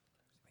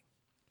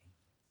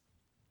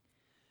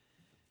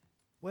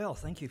Well,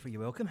 thank you for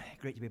your welcome.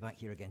 Great to be back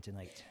here again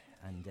tonight.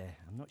 And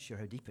I'm not sure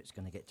how deep it's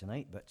going to get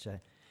tonight, but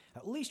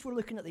at least we're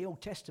looking at the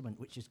Old Testament,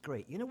 which is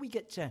great. You know, we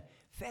get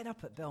fed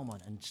up at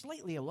Belmont and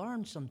slightly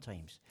alarmed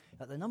sometimes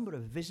at the number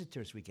of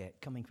visitors we get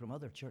coming from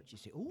other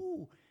churches. Say,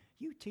 oh,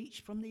 you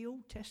teach from the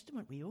Old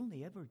Testament. We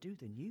only ever do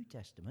the New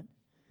Testament.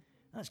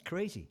 That's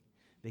crazy,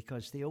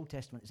 because the Old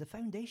Testament is the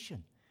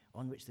foundation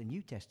on which the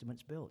New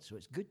Testament's built. So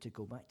it's good to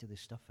go back to this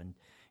stuff. And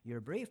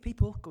you're brave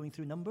people going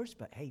through Numbers,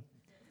 but hey,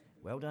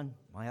 well done.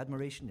 My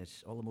admiration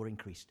is all the more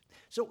increased.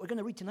 So we're going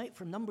to read tonight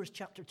from Numbers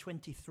chapter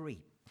 23.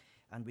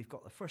 And we've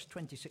got the first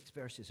 26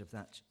 verses of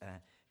that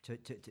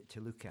to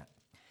look at.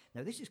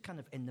 Now, this is kind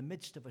of in the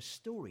midst of a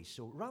story.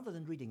 So rather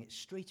than reading it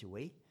straight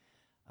away...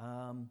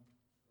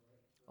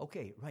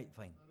 okay, right,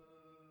 fine.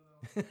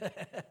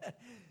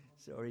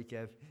 Sorry,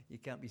 Kev. You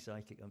can't be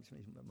psychic. It's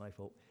my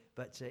fault.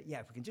 But yeah,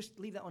 if we can just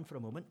leave that on for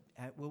a moment.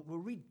 We'll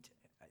read...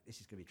 This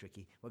is going to be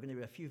tricky. We're going to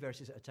read a few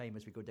verses at a time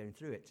as we go down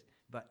through it,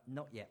 but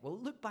not yet. We'll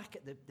look back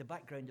at the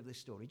background of this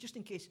story, just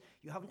in case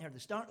you haven't heard the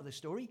start of the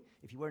story.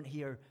 If you weren't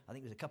here, I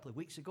think it was a couple of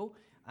weeks ago,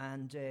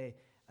 and it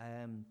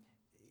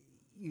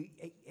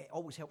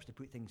always helps to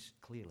put things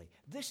clearly.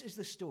 This is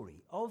the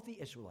story of the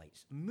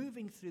Israelites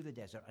moving through the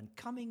desert and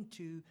coming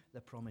to the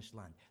Promised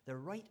Land. They're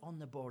right on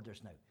the borders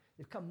now.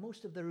 They've come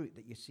most of the route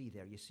that you see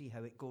there. You see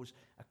how it goes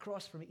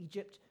across from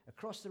Egypt,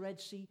 across the Red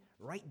Sea,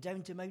 right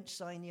down to Mount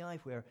Sinai,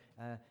 where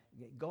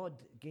God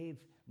gave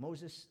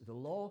Moses the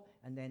law,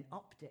 and then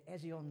up to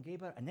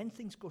Ezion-Geber, and then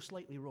things go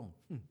slightly wrong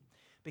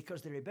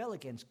because they rebel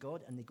against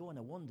God and they go on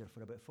a wander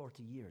for about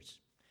 40 years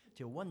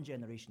till one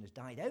generation has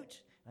died out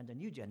and a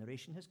new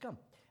generation has come.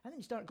 And then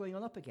you start going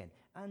on up again.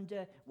 And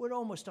we're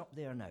almost up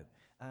there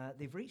now.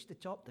 They've reached the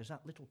top. There's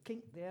that little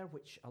kink there,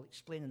 which I'll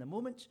explain in a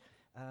moment.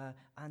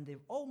 And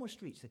they've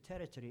almost reached the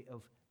territory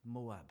of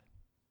Moab.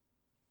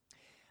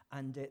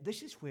 And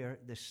this is where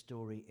this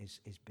story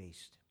is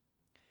based.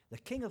 The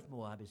king of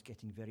Moab is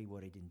getting very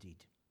worried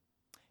indeed.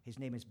 His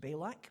name is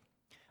Balak.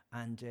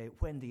 And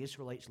when the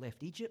Israelites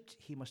left Egypt,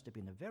 he must have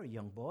been a very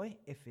young boy,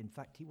 if in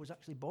fact he was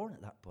actually born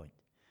at that point.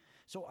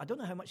 So I don't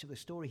know how much of the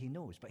story he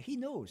knows, but he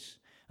knows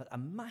that a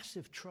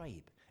massive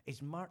tribe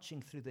is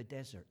marching through the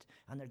desert,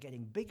 and they're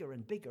getting bigger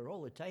and bigger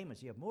all the time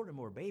as you have more and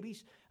more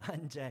babies,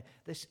 and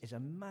this is a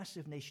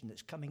massive nation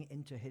that's coming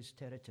into his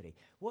territory.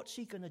 What's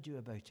he going to do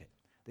about it?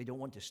 They don't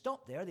want to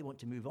stop there, they want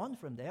to move on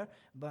from there,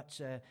 but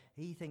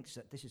he thinks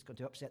that this is going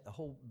to upset the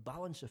whole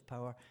balance of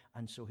power,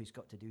 and so he's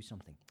got to do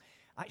something.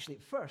 Actually,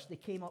 at first, they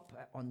came up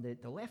on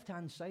the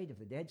left-hand side of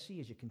the Dead Sea,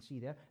 as you can see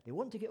there. They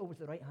wanted to get over to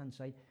the right-hand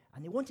side,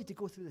 and they wanted to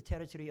go through the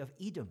territory of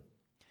Edom.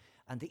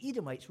 And the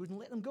Edomites wouldn't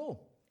let them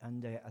go.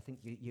 And I think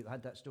you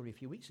had that story a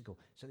few weeks ago.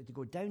 So they had to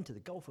go down to the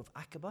Gulf of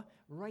Aqaba,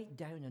 right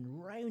down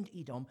and round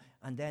Edom,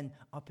 and then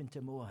up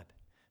into Moab.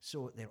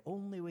 So their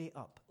only way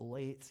up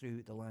lay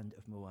through the land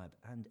of Moab.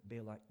 And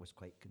Balak was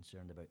quite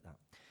concerned about that.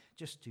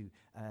 Just to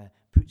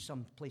put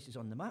some places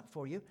on the map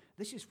for you,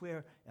 this is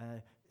where...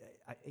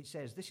 it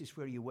says this is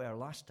where you were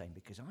last time,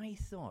 because I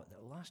thought that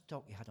the last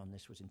talk you had on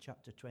this was in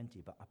chapter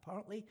 20, but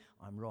apparently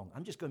I'm wrong.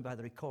 I'm just going by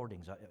the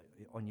recordings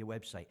on your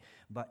website.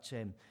 But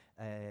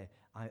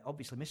I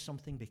obviously missed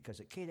something, because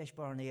at Kadesh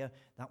Barnea,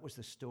 that was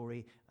the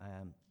story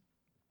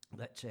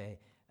that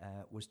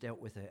was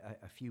dealt with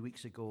a few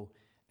weeks ago.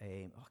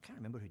 I can't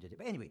remember who did it.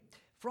 But anyway,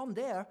 from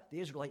there, the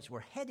Israelites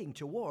were heading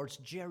towards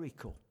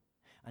Jericho.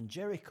 And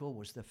Jericho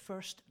was the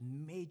first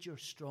major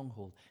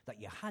stronghold that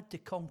you had to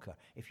conquer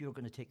if you were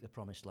going to take the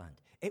Promised Land.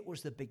 It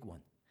was the big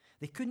one.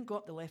 They couldn't go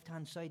up the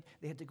left-hand side.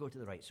 They had to go to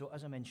the right. So,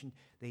 as I mentioned,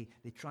 they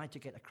tried to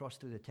get across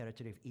through the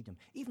territory of Edom.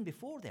 Even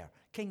before there,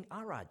 King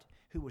Arad,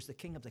 who was the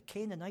king of the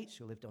Canaanites,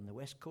 who lived on the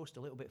west coast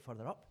a little bit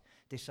further up,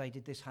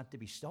 decided this had to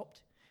be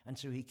stopped. And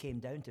so he came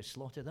down to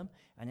slaughter them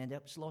and ended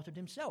up slaughtered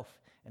himself.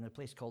 In a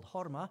place called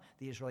Hormah,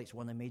 the Israelites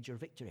won a major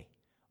victory.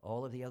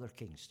 All of the other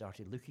kings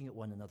started looking at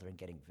one another and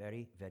getting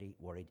very, very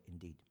worried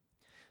indeed.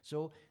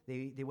 So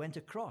they went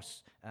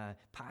across,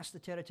 past the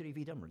territory of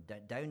Edom,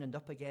 down and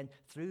up again,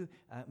 through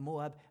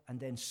Moab,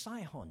 and then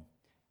Sihon,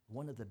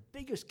 one of the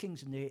biggest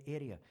kings in the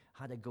area,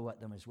 had a go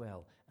at them as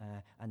well.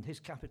 And his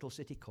capital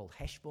city, called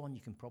Heshbon, you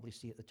can probably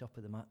see at the top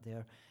of the map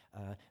there,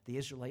 the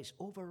Israelites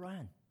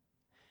overran.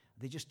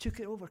 They just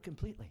took it over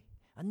completely.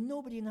 And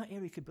nobody in that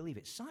area could believe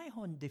it.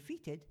 Sihon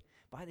defeated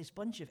by this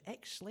bunch of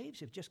ex-slaves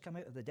who've just come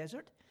out of the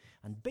desert.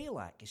 And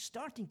Balak is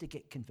starting to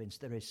get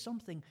convinced there is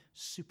something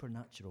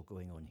supernatural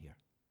going on here.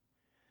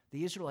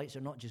 The Israelites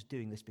are not just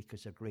doing this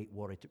because they're great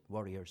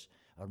warriors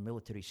or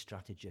military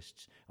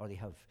strategists, or they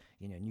have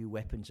new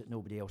weapons that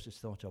nobody else has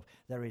thought of.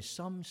 There is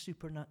some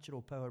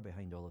supernatural power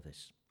behind all of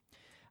this.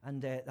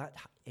 And that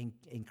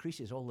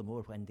increases all the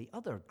more when the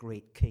other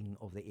great king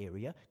of the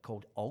area,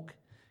 called Og,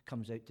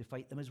 comes out to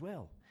fight them as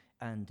well.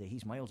 And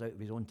he's miles out of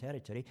his own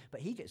territory,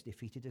 but he gets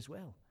defeated as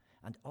well.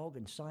 And Og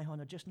and Sihon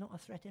are just not a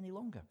threat any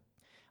longer.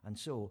 And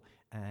so,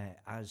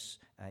 as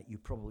you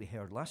probably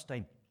heard last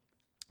time,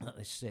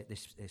 this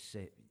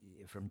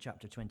from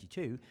chapter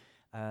 22,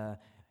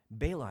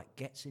 Balak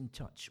gets in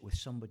touch with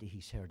somebody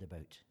he's heard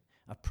about,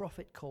 a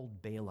prophet called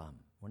Balaam.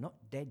 We're not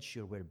dead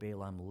sure where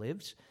Balaam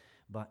lives,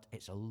 but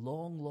it's a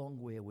long, long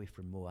way away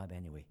from Moab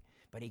anyway.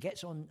 But he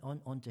gets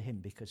onto him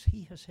because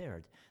he has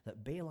heard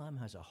that Balaam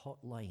has a hot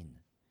line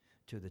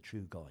to the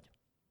true God.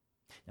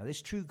 Now,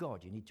 this true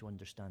God you need to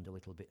understand a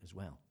little bit as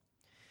well.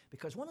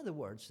 Because one of the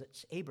words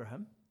that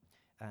Abraham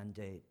and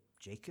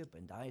Jacob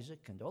and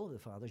Isaac and all of the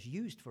fathers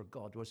used for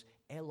God was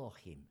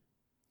Elohim.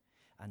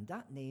 And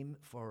that name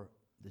for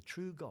the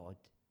true God,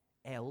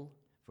 El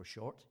for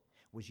short,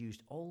 was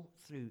used all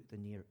through the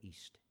Near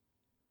East.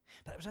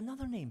 But there was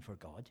another name for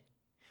God,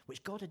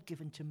 which God had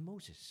given to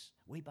Moses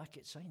way back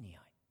at Sinai.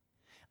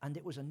 And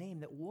it was a name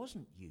that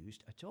wasn't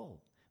used at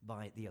all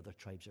by the other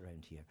tribes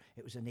around here.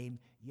 It was the name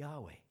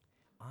Yahweh.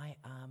 I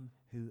am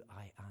who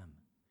I am.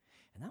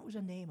 And that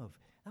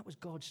was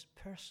God's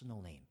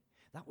personal name.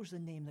 That was the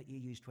name that you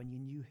used when you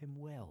knew him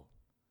well.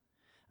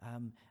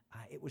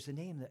 It was the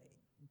name that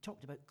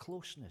talked about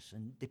closeness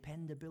and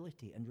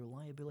dependability and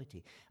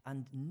reliability.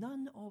 And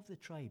none of the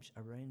tribes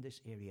around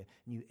this area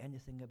knew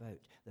anything about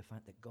the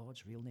fact that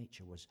God's real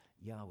nature was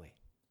Yahweh.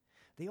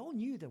 They all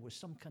knew there was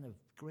some kind of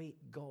great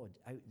God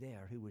out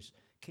there who was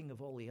king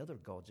of all the other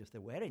gods, if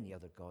there were any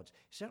other gods.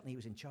 Certainly he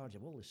was in charge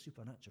of all the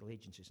supernatural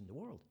agencies in the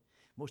world.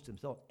 Most of them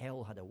thought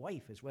El had a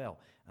wife as well.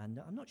 And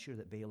I'm not sure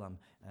that Balaam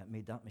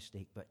made that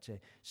mistake, but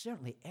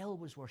certainly El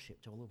was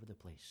worshipped all over the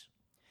place.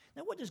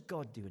 Now, what does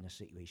God do in a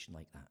situation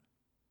like that,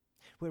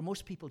 where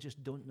most people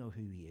just don't know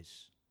who he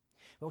is?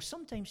 Well,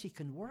 sometimes he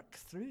can work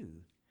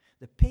through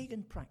the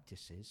pagan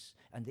practices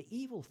and the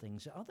evil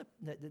things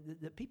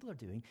that people are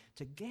doing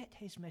to get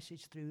his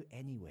message through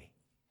anyway.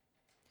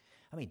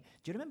 I mean,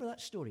 do you remember that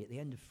story at the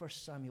end of 1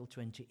 Samuel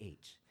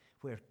 28,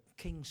 where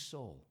King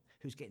Saul,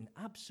 who's getting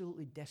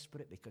absolutely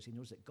desperate because he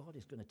knows that God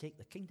is going to take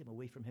the kingdom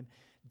away from him,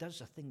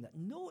 does a thing that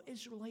no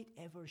Israelite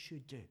ever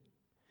should do.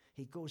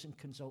 He goes and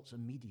consults a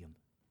medium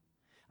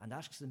and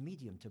asks the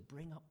medium to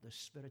bring up the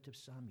spirit of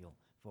Samuel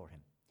for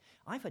him.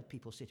 I've had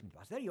people say to me,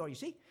 there you are, you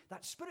see,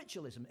 that's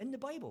spiritualism in the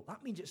Bible.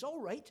 That means it's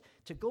all right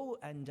to go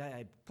and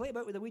play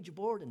about with a Ouija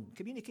board and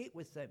communicate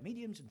with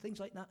mediums and things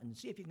like that and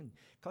see if you can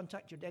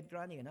contact your dead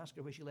granny and ask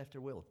her where she left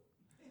her will.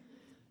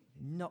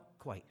 Not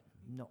quite.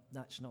 No,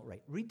 that's not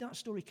right. Read that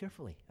story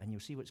carefully and you'll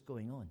see what's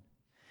going on.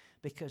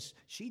 Because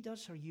she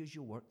does her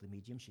usual work, the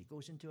medium. She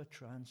goes into a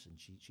trance and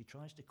she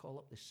tries to call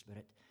up the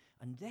spirit.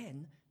 And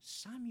then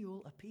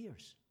Samuel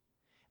appears.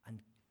 And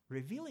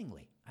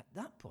revealingly, at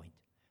that point,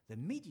 the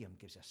medium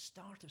gives a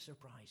start of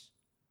surprise.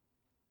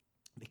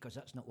 Because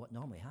that's not what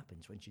normally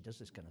happens when she does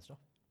this kind of stuff.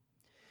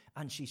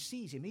 And she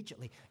sees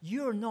immediately,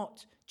 you're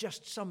not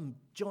just some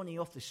Johnny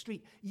off the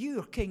street.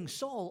 You're King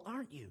Saul,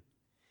 aren't you?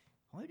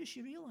 How does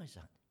she realize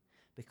that?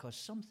 Because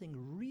something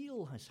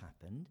real has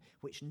happened,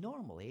 which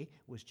normally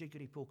was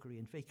jiggery-pokery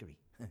and fakery,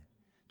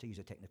 to use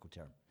a technical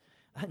term.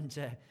 And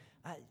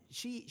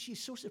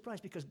she's so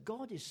surprised because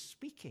God is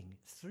speaking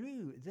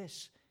through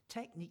this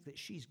technique that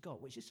she's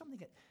got, which is something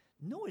that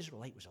no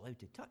Israelite was allowed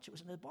to touch. It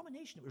was an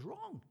abomination. It was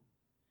wrong.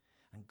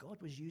 And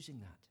God was using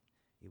that.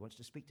 He wants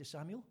to speak to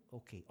Samuel.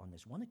 Okay, on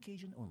this one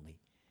occasion only,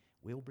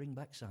 we'll bring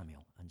back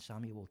Samuel, and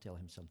Samuel will tell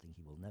him something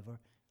he will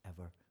never,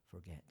 ever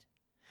forget.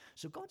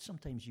 So God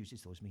sometimes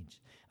uses those means.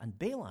 And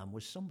Balaam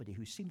was somebody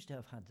who seems to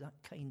have had that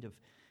kind of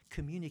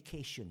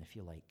communication, if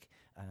you like,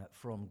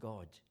 from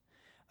God.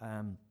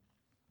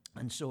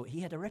 And so he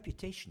had a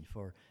reputation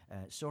for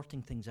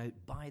sorting things out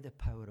by the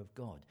power of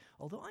God.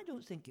 Although I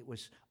don't think it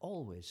was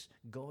always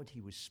God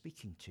he was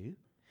speaking to.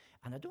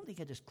 And I don't think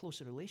he had as close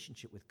a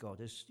relationship with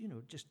God as,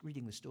 just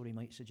reading the story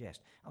might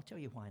suggest. I'll tell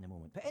you why in a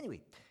moment. But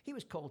anyway, he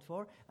was called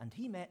for, and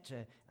he met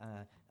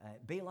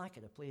Balak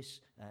at a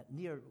place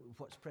near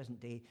what's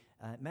present-day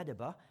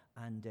Medeba.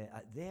 And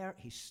there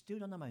he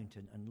stood on a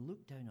mountain and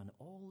looked down on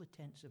all the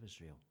tents of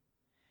Israel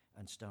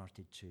and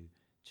started to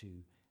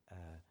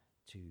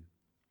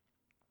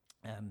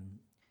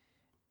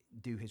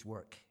do his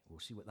work. We'll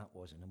see what that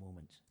was in a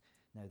moment.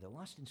 Now, the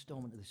last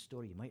installment of the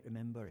story, you might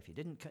remember, if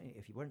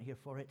you weren't here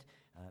for it,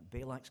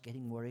 Balak's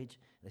getting worried.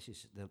 This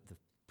is the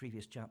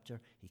previous chapter.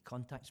 He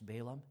contacts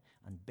Balaam,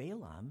 and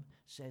Balaam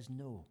says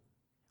no.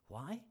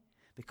 Why?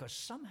 Because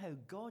somehow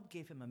God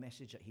gave him a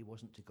message that he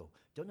wasn't to go.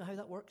 Don't know how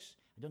that works.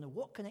 I don't know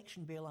what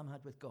connection Balaam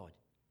had with God.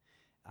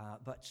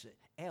 But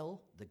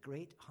El, the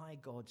great high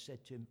God,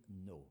 said to him,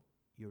 no,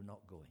 you're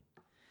not going.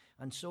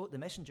 And so the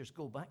messengers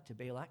go back to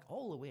Balak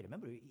all the way.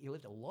 Remember, he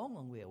lived a long,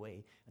 long way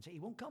away, and say he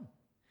won't come.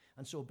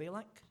 And so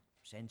Balak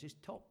sends his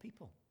top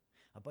people,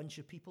 a bunch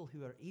of people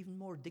who are even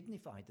more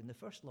dignified than the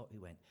first lot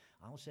who went.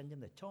 I'll send him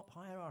the top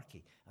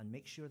hierarchy and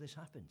make sure this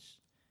happens.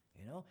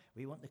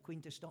 We want the Queen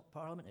to stop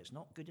Parliament. It's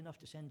not good enough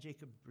to send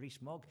Jacob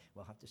Rees-Mogg.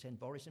 We'll have to send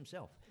Boris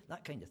himself.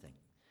 That kind of thing.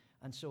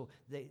 And so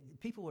the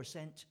people were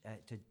sent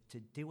to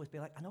deal with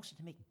Balak and also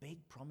to make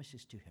big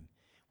promises to him.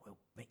 We'll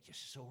make you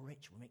so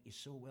rich. We'll make you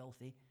so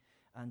wealthy.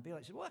 And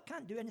Balak said, well, I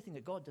can't do anything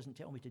that God doesn't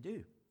tell me to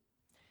do.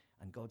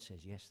 And God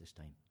says yes this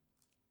time.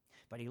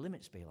 But he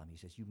limits Balaam. He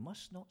says, you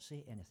must not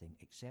say anything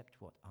except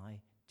what I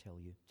tell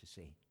you to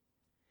say.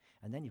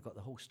 And then you've got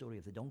the whole story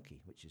of the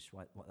donkey, which is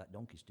what that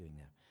donkey's doing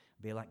there.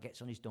 Balak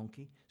gets on his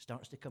donkey,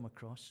 starts to come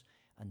across,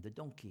 and the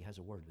donkey has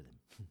a word with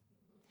him.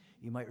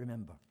 You might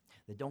remember.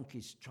 The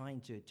donkey's trying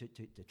to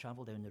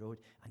travel down the road,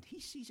 and he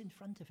sees in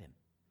front of him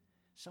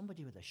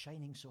somebody with a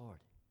shining sword.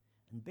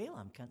 And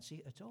Balaam can't see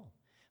it at all.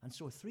 And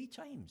so 3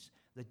 times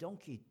the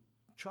donkey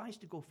tries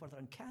to go further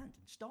and can't,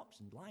 and stops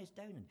and lies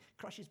down and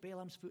crushes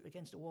Balaam's foot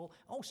against a wall,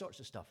 all sorts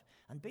of stuff.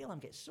 And Balaam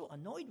gets so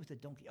annoyed with the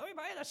donkey, "Oh, if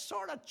I had a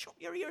sword, I'd chop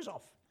your ears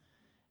off."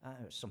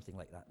 Something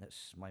like that.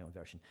 That's my own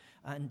version.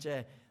 And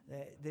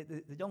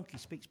the donkey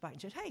speaks back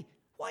and says, "Hey,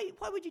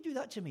 why would you do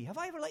that to me? Have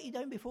I ever let you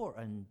down before?"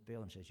 And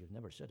Balaam says, "You've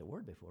never said a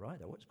word before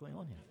either. What's going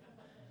on here?"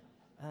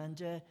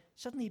 And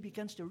suddenly he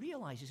begins to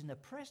realize he's in the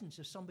presence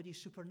of somebody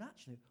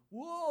supernatural.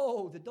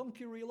 Whoa, the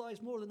donkey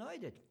realized more than I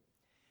did.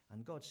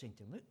 And God's saying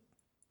to him, "Look,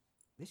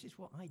 this is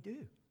what I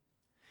do.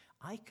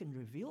 I can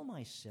reveal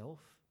myself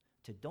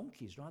to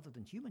donkeys rather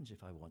than humans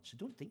if I want. So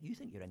don't think you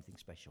think you're anything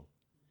special.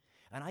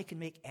 And I can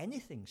make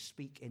anything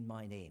speak in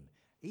my name,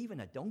 even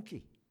a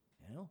donkey,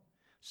 you know.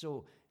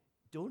 So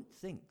don't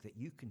think that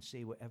you can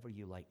say whatever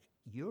you like.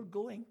 You're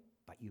going,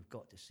 but you've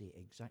got to say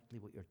exactly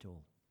what you're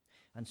told."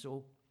 And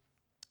so,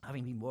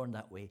 having been warned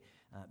that way,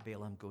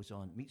 Balaam goes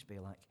on, meets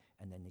Balak,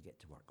 and then they get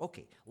to work.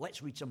 Okay,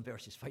 let's read some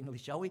verses finally,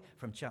 shall we,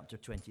 from chapter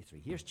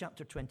 23. Here's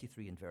chapter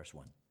 23 in verse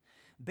 1.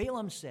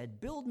 Balaam said,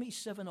 "Build me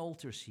 7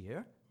 altars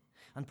here,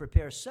 and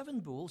prepare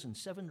 7 bulls and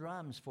 7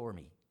 rams for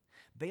me."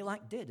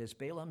 Balak did as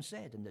Balaam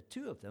said, and the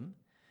 2 of them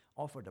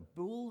offered a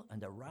bull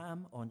and a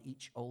ram on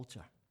each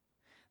altar.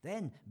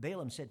 Then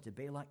Balaam said to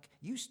Balak,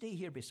 "You stay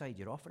here beside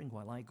your offering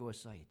while I go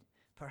aside.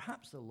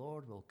 Perhaps the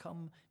Lord will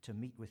come to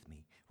meet with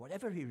me.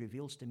 Whatever he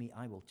reveals to me,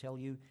 I will tell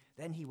you."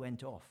 Then he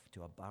went off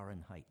to a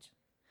barren height.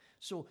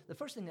 So the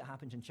first thing that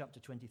happens in chapter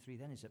 23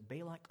 then is that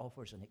Balak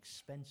offers an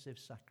expensive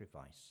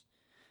sacrifice.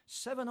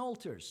 7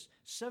 altars,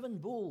 7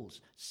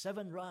 bulls,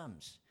 7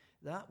 rams.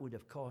 That would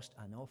have cost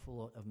an awful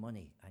lot of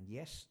money. And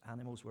yes,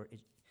 animals were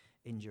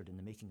injured in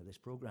the making of this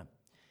program.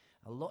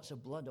 Lots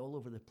of blood all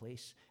over the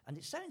place. And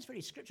it sounds very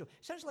scriptural.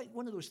 It sounds like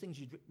one of those things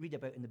you'd read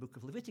about in the book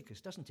of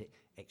Leviticus, doesn't it?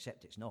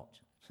 Except it's not.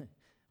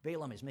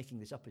 Balaam is making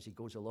this up as he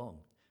goes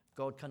along.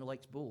 God kind of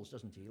likes bulls,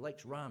 doesn't he? He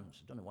likes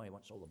rams. I don't know why he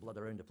wants all the blood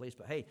around the place,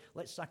 but hey,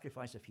 let's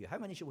sacrifice a few. How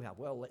many shall we have?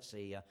 Well, let's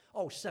say,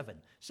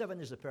 7. 7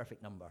 is the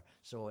perfect number.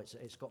 So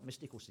it's got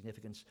mystical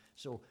significance.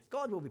 So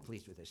God will be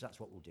pleased with this. That's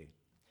what we'll do.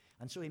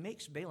 And so he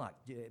makes Balak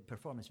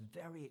perform this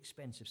very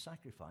expensive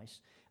sacrifice,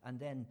 and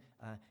then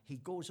he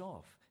goes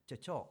off to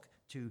talk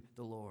to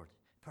the Lord.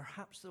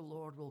 Perhaps the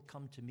Lord will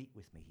come to meet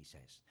with me, he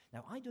says.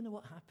 Now, I don't know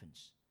what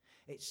happens.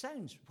 It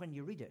sounds, when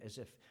you read it, as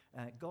if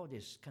God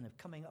is kind of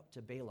coming up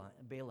to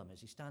Balaam as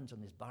he stands on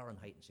this barren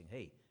height and saying,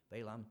 "Hey,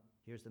 Balaam,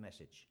 here's the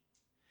message."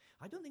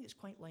 I don't think it's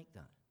quite like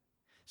that.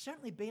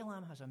 Certainly,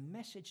 Balaam has a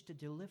message to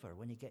deliver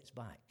when he gets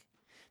back,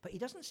 but he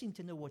doesn't seem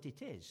to know what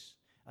it is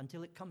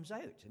until it comes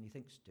out, and he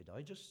thinks, "Did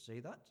I just say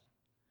that?"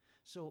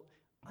 So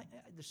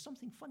there's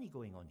something funny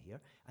going on here.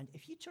 And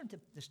if you turn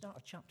to the start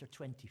of chapter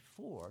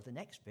 24, the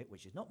next bit,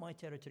 which is not my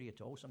territory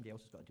at all, somebody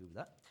else has got to do with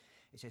that,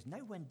 it says,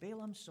 "Now when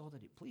Balaam saw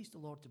that it pleased the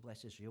Lord to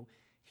bless Israel,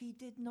 he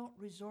did not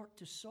resort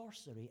to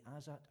sorcery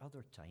as at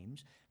other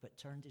times, but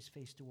turned his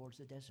face towards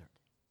the desert."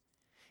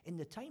 In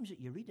the times that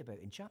you read about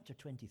in chapter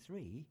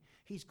 23,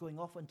 he's going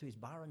off onto his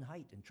barren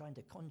height and trying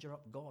to conjure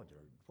up God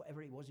or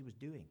whatever it was he was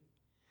doing.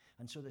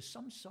 And so there's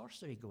some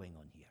sorcery going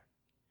on here.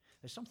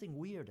 There's something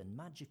weird and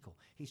magical.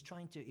 He's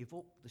trying to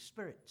evoke the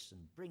spirits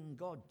and bring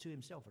God to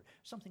himself or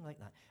something like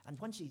that. And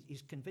once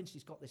he's convinced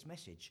he's got this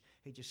message,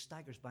 he just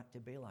staggers back to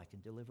Balak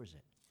and delivers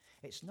it.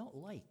 It's not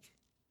like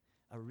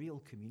a real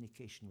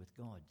communication with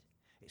God.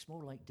 It's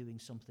more like doing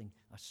something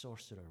a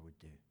sorcerer would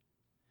do.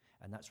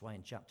 And that's why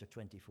in chapter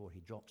 24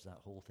 he drops that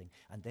whole thing.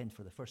 And then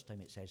for the first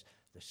time it says,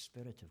 the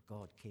Spirit of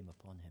God came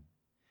upon him.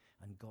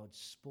 And God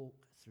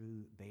spoke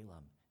through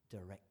Balaam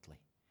directly.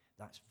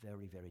 That's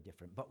very, very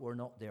different. But we're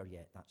not there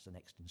yet. That's the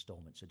next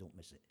installment, so don't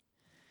miss it.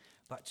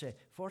 But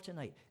for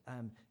tonight,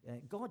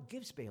 God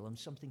gives Balaam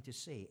something to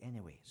say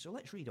anyway. So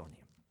let's read on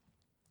here.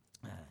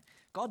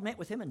 God met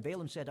with him, and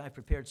Balaam said, "I've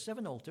prepared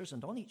 7 altars,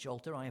 and on each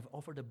altar I have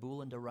offered a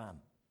bull and a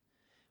ram."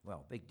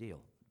 Well, big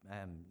deal.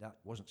 That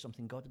wasn't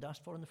something God had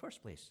asked for in the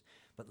first place.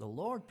 But the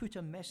Lord put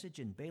a message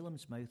in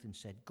Balaam's mouth and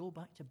said, "Go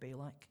back to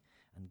Balak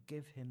and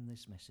give him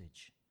this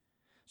message."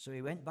 So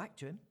he went back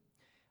to him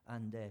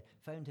and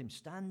found him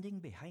standing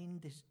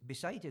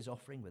beside his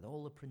offering with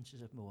all the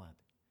princes of Moab.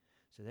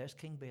 So there's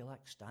King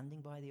Balak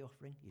standing by the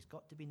offering. He's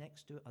got to be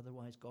next to it,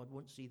 otherwise God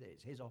won't see that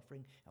it's his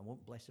offering and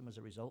won't bless him as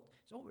a result.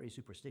 It's all very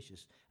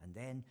superstitious. And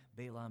then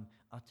Balaam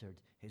uttered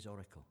his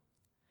oracle.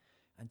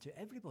 And to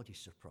everybody's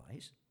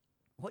surprise,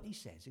 what he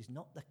says is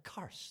not the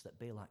curse that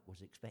Balak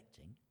was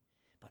expecting,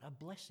 but a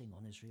blessing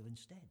on Israel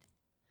instead.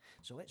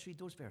 So let's read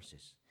those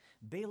verses.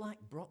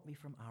 "Balak brought me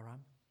from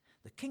Aram,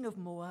 the king of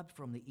Moab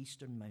from the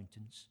eastern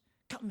mountains.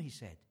 Come," he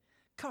said,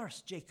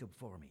 "curse Jacob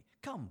for me.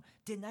 Come,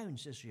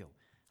 denounce Israel.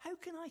 How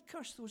can I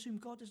curse those whom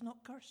God has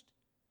not cursed?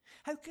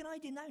 How can I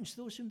denounce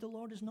those whom the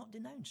Lord has not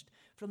denounced?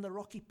 From the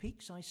rocky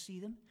peaks I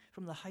see them,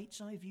 from the heights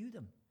I view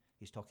them."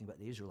 He's talking about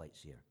the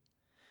Israelites here.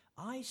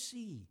 "I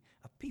see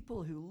a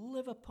people who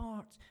live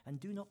apart and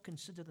do not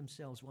consider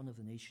themselves one of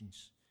the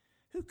nations,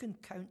 Who can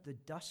count the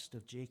dust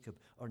of Jacob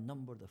or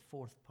number the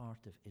fourth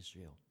part of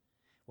Israel?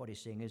 What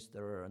he's saying is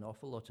there are an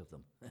awful lot of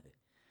them.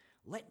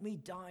 Let me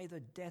die the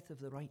death of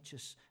the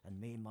righteous, and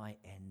may my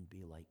end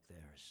be like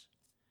theirs.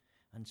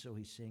 And so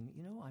he's saying,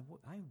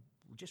 I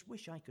just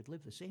wish I could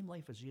live the same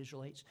life as the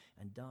Israelites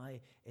and die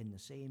in the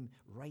same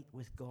right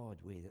with God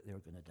way that they're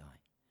going to die.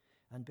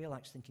 And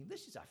Balak's thinking,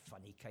 this is a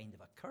funny kind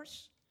of a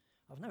curse.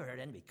 I've never heard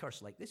anybody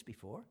curse like this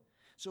before.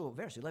 So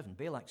verse 11,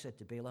 Balak said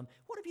to Balaam,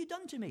 what have you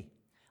done to me?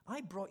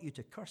 I brought you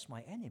to curse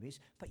my enemies,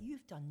 but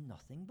you've done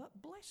nothing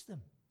but bless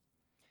them.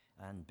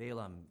 And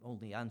Balaam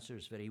only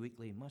answers very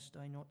weakly, must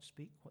I not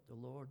speak what the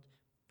Lord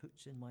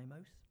puts in my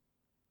mouth?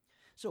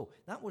 So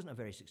that wasn't a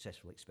very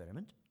successful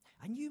experiment.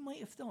 And you might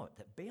have thought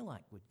that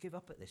Balak would give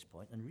up at this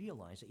point and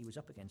realize that he was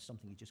up against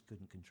something he just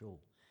couldn't control.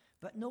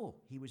 But no,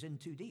 he was in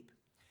too deep.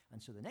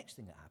 And so the next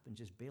thing that happens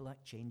is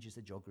Balak changes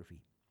the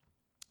geography.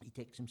 He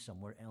takes him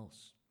somewhere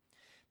else.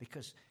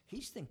 Because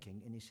he's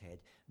thinking in his head,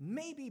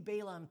 maybe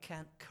Balaam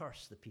can't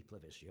curse the people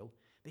of Israel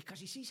because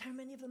he sees how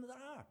many of them there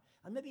are.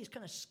 And maybe he's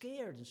kind of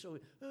scared. And so,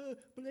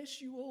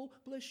 bless you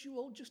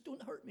all, just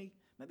don't hurt me.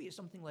 Maybe it's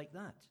something like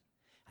that.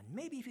 And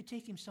maybe if you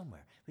take him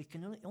somewhere, we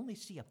can only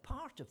see a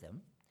part of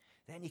them.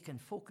 Then he can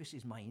focus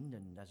his mind,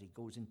 and as he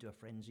goes into a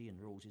frenzy and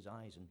rolls his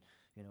eyes and,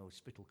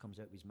 spittle comes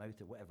out of his mouth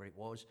or whatever it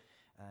was,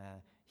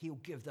 he'll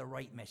give the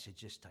right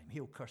message this time.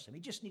 He'll curse them.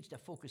 He just needs to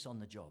focus on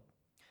the job.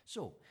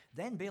 So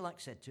then Balak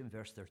said to him,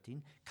 verse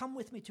 13, come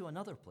with me to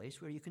another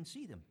place where you can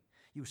see them.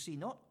 You'll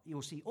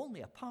see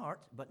only a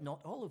part, but not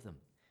all of them.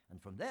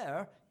 And from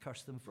there,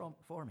 curse them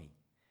for me.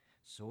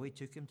 So he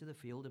took him to the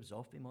field of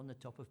Zophim on the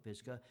top of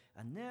Pisgah,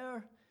 and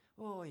there,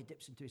 he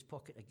dips into his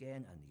pocket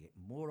again, and they get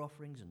more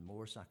offerings and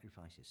more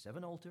sacrifices.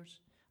 7 altars,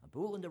 a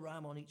bull and a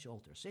ram on each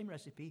altar. Same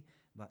recipe,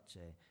 but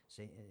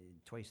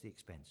twice the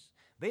expense.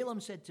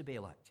 Balaam said to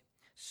Balak,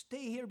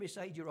 stay here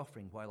beside your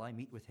offering while I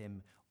meet with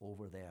him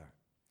over there.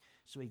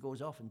 So he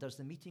goes off and does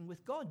the meeting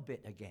with God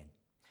bit again.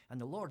 And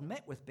the Lord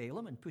met with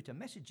Balaam and put a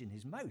message in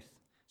his mouth.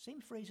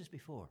 Same phrase as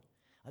before.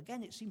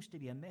 Again, it seems to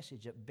be a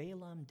message that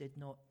Balaam did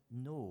not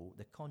know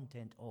the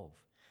content of,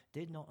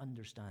 did not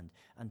understand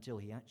until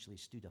he actually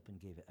stood up and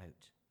gave it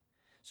out.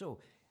 So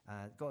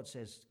God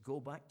says, go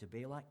back to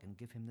Balak and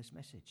give him this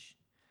message.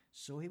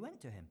 So he went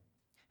to him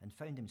and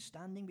found him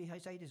standing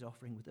beside his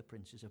offering with the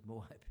princes of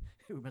Moab,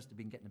 who must have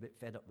been getting a bit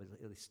fed up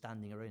with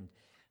standing around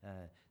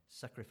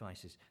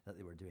sacrifices that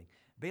they were doing.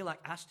 Balak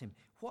asked him,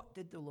 what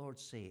did the Lord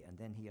say? And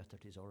then he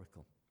uttered his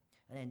oracle.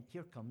 And then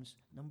here comes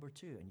number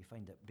 2, and you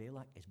find that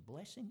Balak is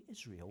blessing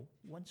Israel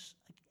once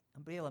again.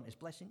 And Balaam is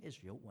blessing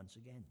Israel once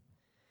again.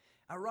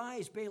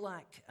 Arise,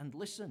 Balak, and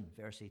listen,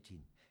 verse 18.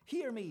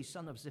 Hear me,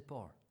 son of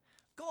Zippor.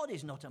 God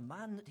is not a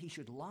man that he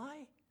should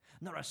lie,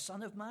 nor a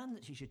son of man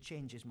that he should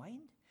change his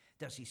mind.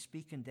 Does he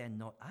speak and then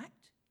not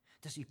act?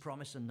 Does he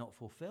promise and not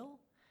fulfill?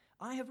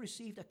 I have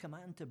received a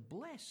command to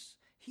bless.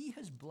 He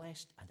has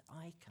blessed, and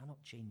I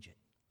cannot change it.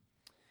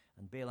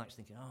 And Balak's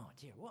thinking, oh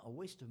dear, what a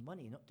waste of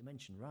money, not to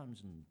mention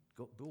rams and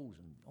bulls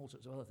and all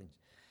sorts of other things.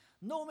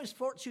 No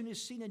misfortune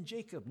is seen in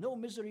Jacob, no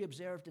misery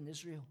observed in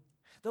Israel.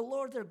 The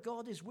Lord their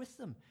God is with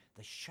them.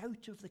 The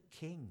shout of the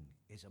king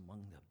is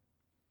among them.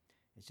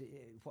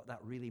 What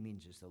that really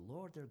means is the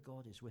Lord their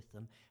God is with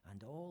them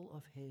and all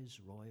of his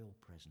royal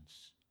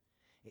presence.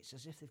 It's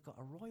as if they've got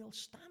a royal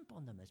stamp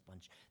on them, this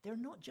bunch. They're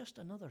not just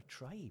another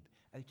tribe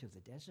out of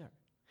the desert.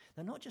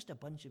 They're not just a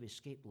bunch of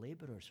escaped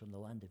laborers from the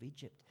land of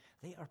Egypt.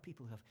 They are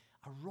people who have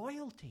a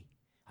royalty,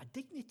 a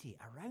dignity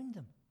around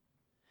them.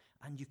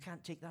 And you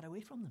can't take that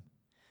away from them.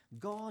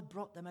 God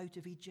brought them out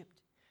of Egypt.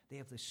 They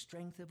have the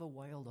strength of a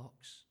wild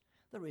ox.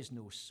 There is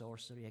no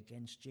sorcery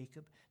against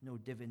Jacob, no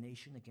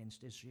divination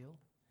against Israel.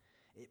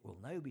 It will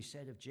now be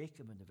said of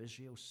Jacob and of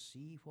Israel,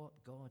 see what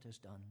God has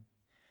done.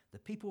 The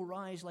people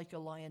rise like a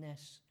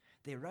lioness.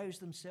 They rouse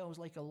themselves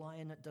like a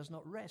lion that does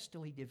not rest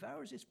till he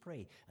devours his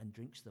prey and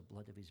drinks the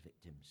blood of his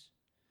victims.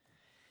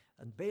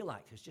 And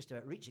Balak, who's just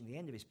about reaching the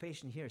end of his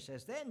patience here,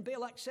 says, then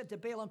Balak said to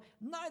Balaam,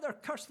 neither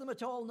curse them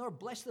at all, nor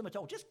bless them at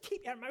all. Just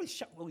keep your mouth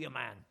shut, will you,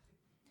 man?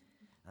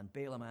 And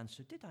Balaam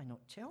answered, did I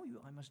not tell you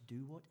I must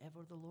do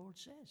whatever the Lord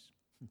says?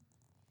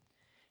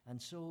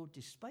 And so,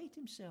 despite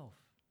himself,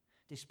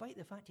 despite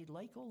the fact he'd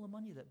like all the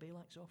money that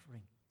Balak's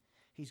offering,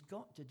 he's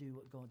got to do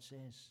what God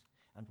says.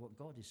 And what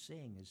God is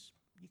saying is,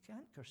 you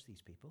can't curse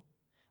these people.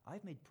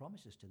 I've made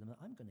promises to them that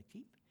I'm going to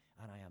keep,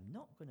 and I am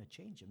not going to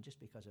change them just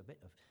because of a bit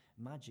of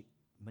magic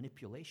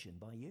manipulation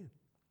by you.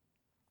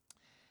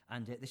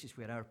 And this is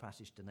where our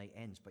passage tonight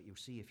ends, but you'll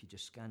see if you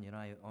just scan your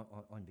eye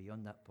on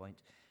beyond that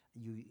point,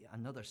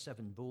 another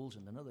 7 bulls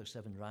and another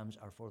 7 rams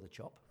are for the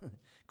chop,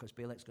 because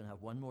Balak's going to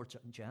have one more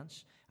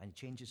chance, and he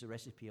changes the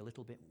recipe a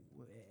little bit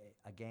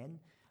again,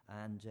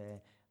 and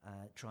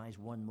tries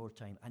one more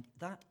time. And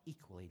that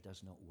equally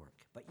does not work.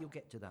 But you'll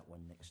get to that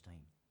one next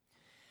time.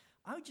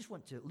 I just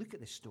want to look at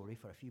this story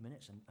for a few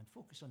minutes and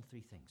focus on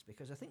 3 things,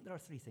 because I think there are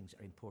 3 things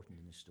that are important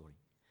in this story.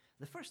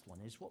 The first one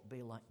is what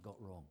Balak got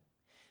wrong.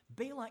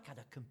 Balak had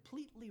a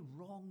completely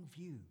wrong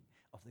view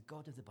of the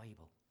God of the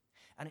Bible.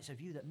 And it's a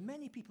view that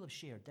many people have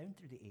shared down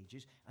through the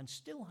ages and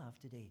still have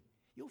today.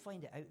 You'll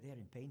find it out there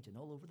in paint and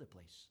all over the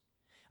place.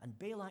 And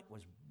Balak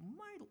was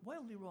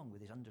wildly wrong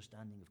with his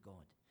understanding of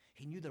God.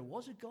 He knew there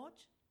was a God.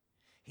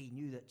 He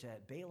knew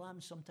that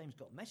Balaam sometimes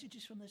got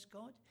messages from this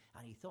God,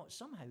 and he thought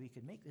somehow he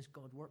could make this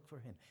God work for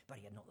him. But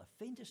he had not the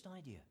faintest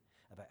idea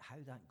about how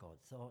that God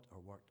thought or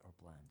worked or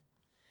planned.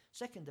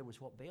 Second, there was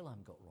what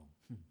Balaam got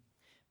wrong.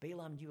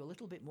 Balaam knew a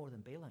little bit more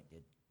than Balak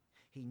did.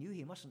 He knew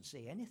he mustn't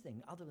say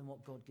anything other than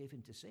what God gave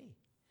him to say.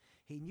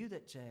 He knew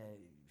that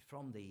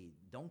from the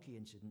donkey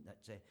incident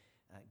that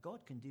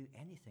God can do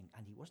anything,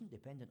 and he wasn't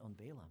dependent on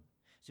Balaam.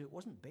 So it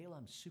wasn't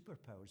Balaam's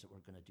superpowers that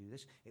were going to do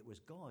this. It was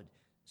God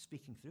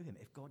speaking through him,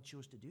 if God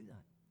chose to do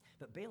that.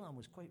 But Balaam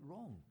was quite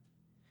wrong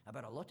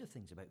about a lot of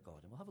things about God,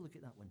 and we'll have a look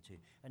at that one too.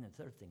 And the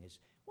third thing is,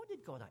 what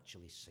did God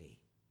actually say?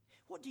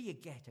 What do you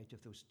get out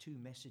of those two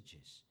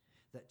messages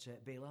that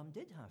Balaam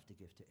did have to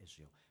give to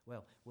Israel?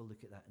 Well, we'll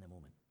look at that in a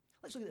moment.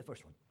 Let's look at the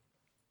first one.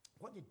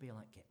 What did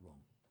Balak get wrong?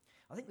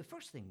 I think the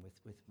first thing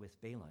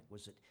with Balak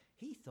was that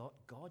he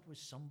thought God was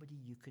somebody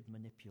you could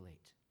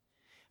manipulate.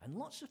 And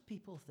lots of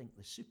people think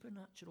the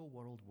supernatural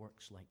world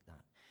works like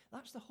that.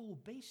 That's the whole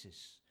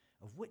basis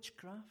of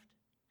witchcraft,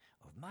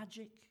 of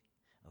magic,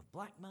 of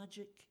black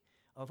magic,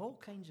 of all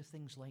kinds of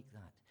things like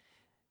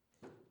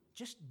that.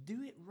 Just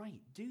do it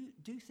right.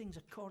 Do things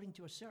according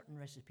to a certain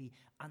recipe,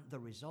 and the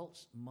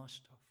results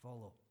must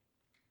follow.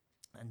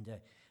 And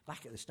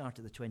back at the start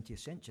of the 20th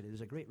century, there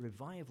was a great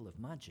revival of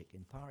magic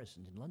in Paris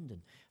and in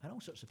London, and all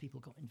sorts of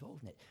people got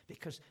involved in it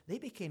because they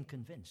became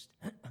convinced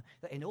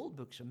that in old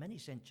books from many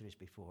centuries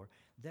before,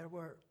 there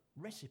were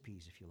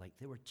recipes, if you like.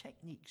 There were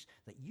techniques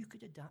that you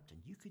could adapt and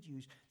you could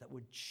use that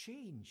would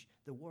change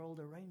the world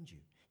around you.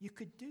 You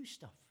could do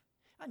stuff.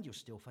 And you'll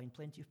still find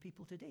plenty of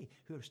people today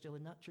who are still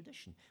in that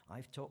tradition.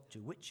 I've talked to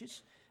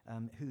witches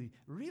who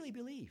really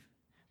believe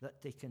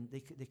that they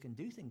can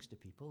do things to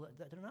people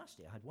that are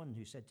nasty. I had one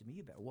who said to me,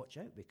 you better watch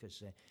out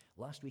because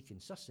last week in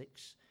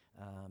Sussex,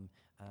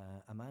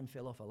 a man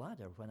fell off a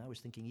ladder when I was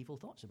thinking evil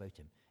thoughts about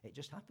him. It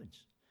just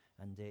happens.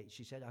 And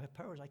she said, I have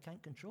powers I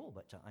can't control,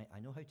 but I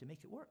know how to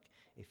make it work.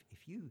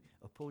 If you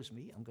oppose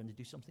me, I'm going to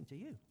do something to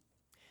you.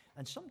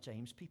 And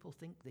sometimes people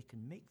think they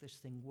can make this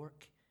thing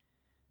work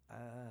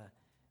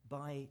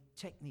by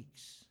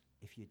techniques.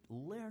 If you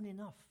learn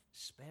enough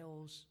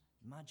spells,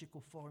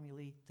 magical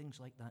formulae, things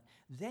like that,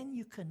 then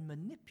you can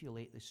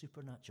manipulate the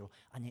supernatural,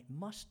 and it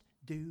must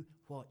do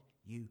what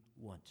you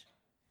want.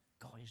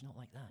 God is not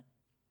like that.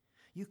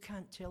 You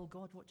can't tell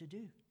God what to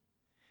do.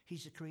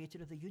 He's the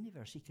creator of the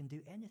universe. He can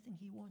do anything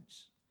he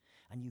wants.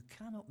 And you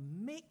cannot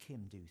make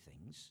him do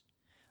things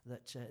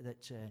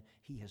that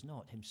he has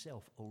not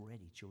himself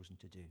already chosen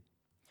to do.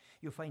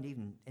 You'll find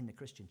even in the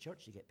Christian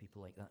church you get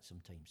people like that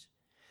sometimes.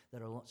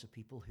 There are lots of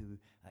people who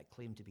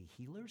claim to be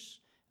healers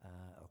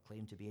or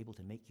claim to be able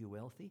to make you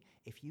wealthy.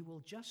 If you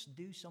will just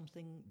do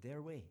something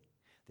their way,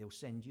 they'll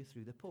send you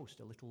through the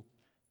post a little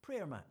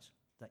prayer mat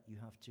that you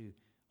have to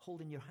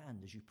hold in your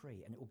hand as you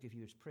pray, and it will give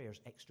you his prayers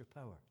extra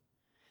power.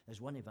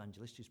 There's one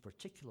evangelist who's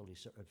particularly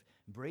sort of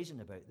brazen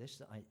about this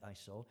that I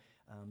saw,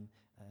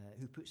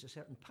 who puts a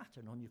certain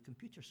pattern on your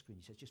computer screen.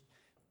 He says, just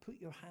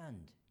put your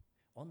hand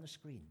on the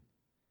screen,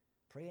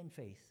 pray in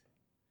faith,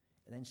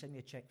 and then send me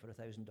a check for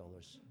 $1,000,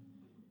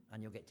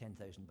 and you'll get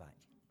 10,000 back.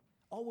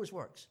 Always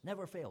works,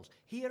 never fails.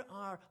 Here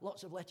are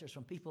lots of letters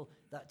from people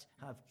that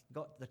have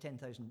got the $10,000.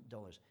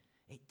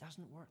 It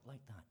doesn't work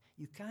like that.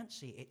 You can't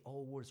say it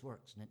always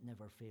works and it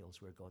never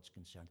fails where God's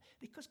concerned,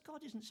 because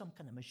God isn't some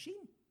kind of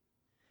machine.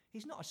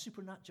 He's not a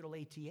supernatural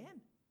ATM.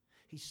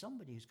 He's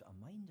somebody who's got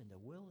a mind and a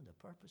will and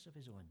a purpose of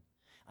his own.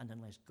 And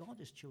unless God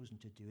has chosen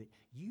to do it,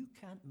 you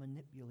can't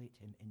manipulate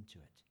him into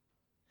it.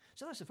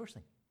 So that's the first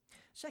thing.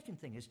 Second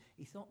thing is,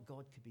 he thought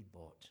God could be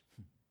bought.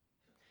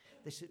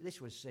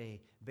 This was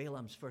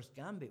Balaam's first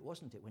gambit,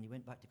 wasn't it, when he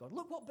went back to God?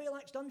 Look what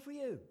Balak's done for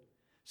you.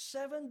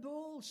 7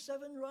 bulls,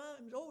 7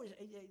 rams. Oh,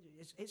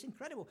 it's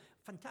incredible.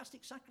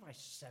 Fantastic sacrifice.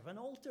 7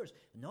 altars.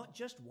 Not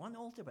just one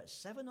altar, but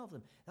 7 of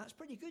them. That's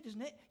pretty good,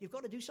 isn't it? You've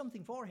got to do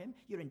something for him.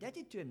 You're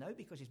indebted to him now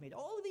because he's made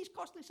all of these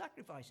costly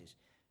sacrifices.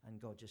 And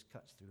God just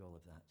cuts through all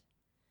of that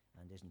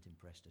and isn't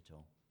impressed at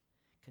all.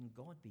 Can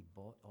God be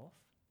bought off?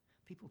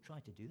 People try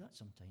to do that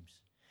sometimes.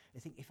 They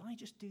think, if I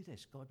just do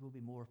this, God will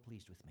be more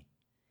pleased with me.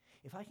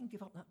 If I can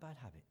give up that bad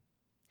habit,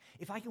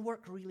 if I can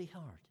work really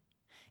hard,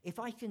 if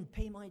I can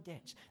pay my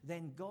debts,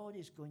 then God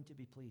is going to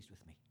be pleased with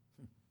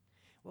me.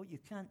 Well, you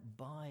can't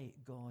buy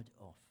God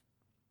off.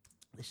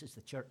 This is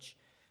the church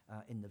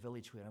in the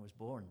village where I was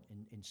born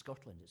in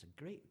Scotland. It's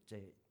a great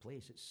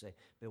place. It's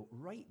built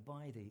right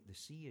by the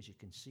sea, as you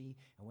can see.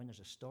 And when there's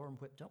a storm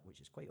whipped up,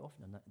 which is quite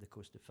often on the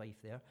coast of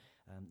Fife there,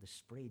 the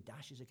spray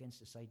dashes against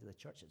the side of the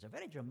church. It's a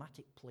very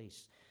dramatic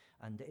place.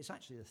 And it's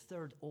actually the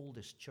 3rd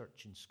oldest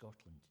church in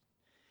Scotland.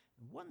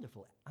 A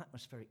wonderful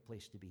atmospheric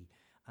place to be.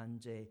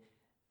 And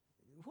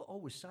what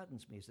always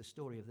saddens me is the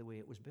story of the way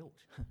it was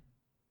built.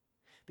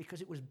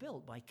 Because it was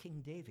built by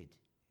King David,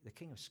 the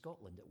King of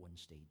Scotland at one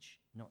stage.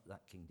 Not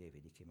that King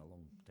David, he came a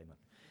long time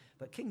after.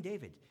 But King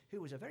David,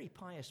 who was a very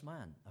pious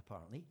man,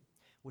 apparently,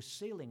 was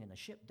sailing in a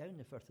ship down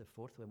the Firth of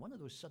Forth when one of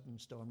those sudden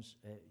storms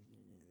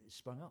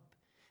sprung up.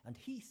 and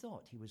he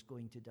thought he was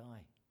going to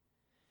die.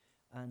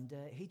 And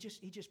he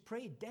just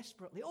prayed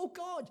desperately, "Oh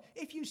God,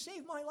 if you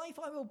save my life,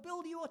 I will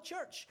build you a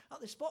church at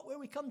the spot where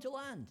we come to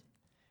land."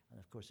 And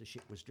of course, the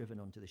ship was driven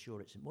onto the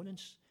shore at St.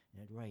 Monans. And he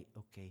said, "Right,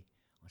 okay,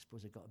 I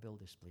suppose I've got to build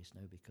this place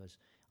now because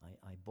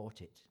I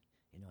bought it.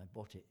 I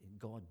bought it. And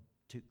God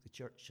took the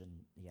church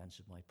and he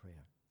answered my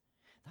prayer."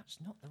 That's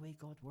not the way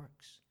God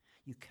works.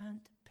 You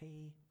can't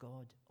pay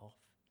God off.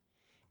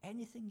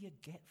 Anything you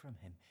get from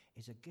him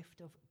is a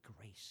gift of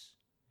grace.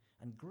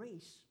 And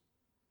grace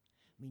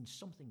means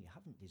something you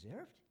haven't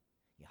deserved,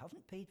 you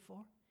haven't paid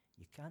for,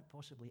 you can't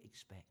possibly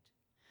expect.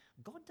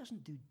 God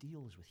doesn't do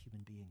deals with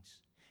human beings.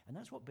 And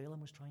that's what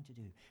Balaam was trying to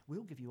do.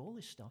 We'll give you all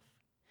this stuff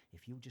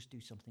if you'll just do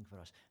something for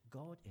us.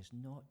 God is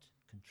not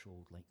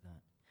controlled like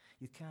that.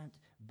 You can't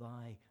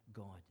buy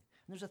God.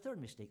 And there's a third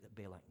mistake that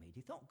Balak made.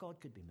 He thought God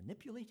could be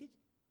manipulated.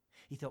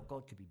 He thought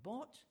God could be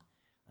bought.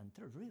 And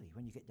third, really,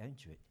 when you get down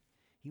to it,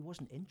 he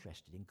wasn't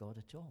interested in God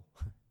at all.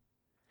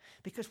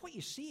 Because what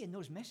you see in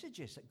those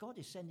messages that God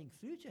is sending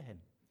through to him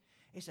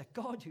is a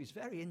God who's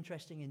very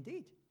interesting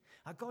indeed.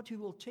 A God who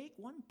will take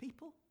one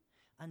people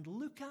and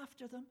look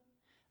after them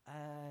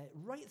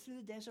right through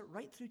the desert,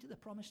 right through to the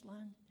promised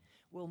land,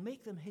 will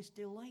make them his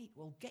delight,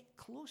 will get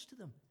close to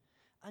them.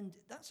 And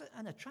that's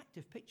an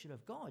attractive picture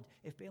of God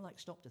if Balak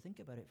stopped to think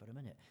about it for a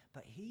minute.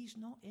 But he's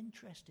not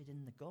interested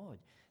in the God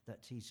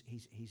that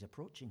he's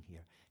approaching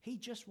here. He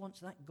just wants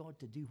that God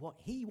to do what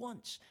he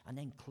wants and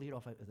then clear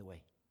off out of the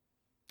way.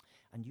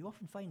 And you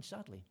often find,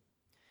 sadly,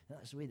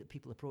 that's the way that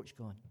people approach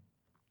God.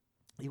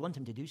 They want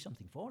him to do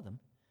something for them,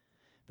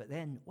 but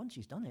then once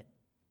he's done it,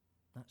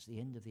 that's the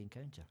end of the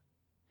encounter.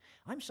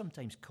 I'm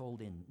sometimes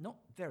called in, not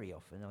very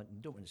often, I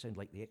don't want to sound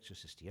like the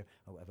Exorcist here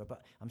or whatever,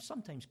 but I'm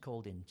sometimes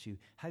called into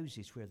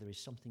houses where there is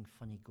something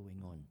funny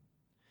going on.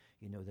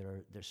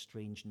 There's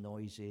strange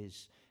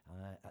noises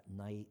at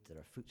night. There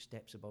are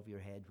footsteps above your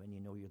head when you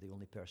know you're the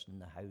only person in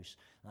the house,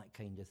 that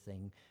kind of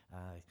thing.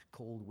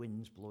 Cold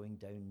winds blowing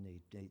down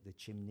the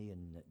chimney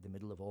in the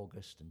middle of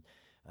August, and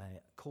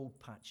cold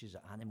patches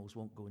that animals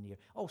won't go near,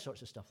 all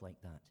sorts of stuff like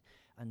that.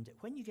 And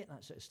when you get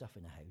that sort of stuff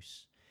in a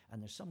house,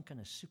 and there's some kind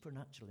of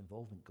supernatural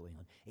involvement going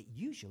on, it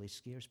usually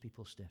scares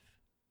people stiff.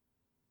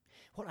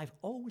 What I've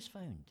always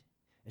found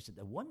is that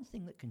the one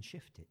thing that can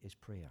shift it is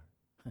prayer.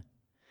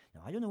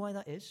 Now, I don't know why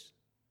that is,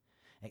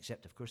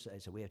 except, of course, that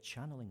it's a way of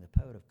channeling the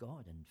power of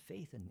God and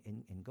faith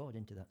in God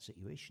into that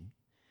situation.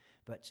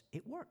 But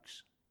it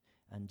works.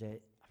 And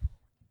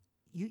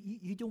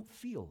you don't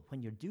feel,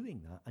 when you're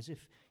doing that, as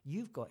if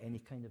you've got any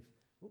kind of,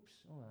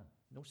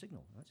 no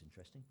signal. That's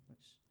interesting. Not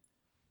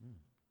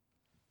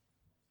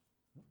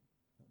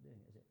doing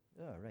it, is it?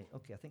 Oh, right.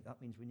 Okay, I think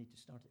that means we need to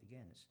start it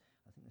again.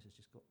 I think this has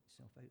just got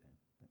itself out in.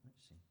 But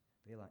let's see.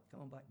 Balak,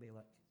 come on back,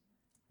 Balak.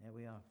 There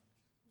we are.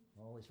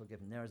 All is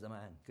forgiven. There's the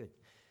man. Good.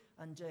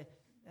 And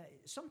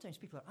sometimes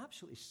people are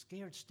absolutely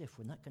scared stiff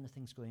when that kind of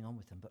thing's going on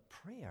with them, but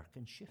prayer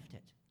can shift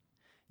it.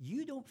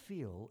 You don't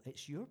feel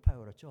it's your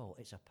power at all.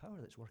 It's a power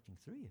that's working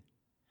through you.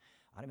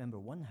 I remember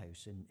one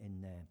house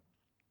in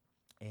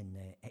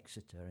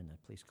Exeter, in a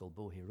place called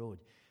Bohey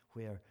Road,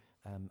 where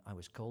I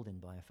was called in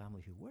by a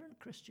family who weren't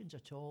Christians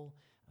at all.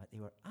 They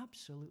were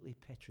absolutely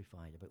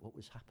petrified about what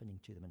was happening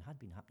to them and had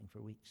been happening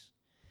for weeks.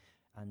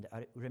 And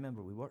I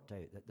remember we worked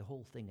out that the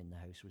whole thing in the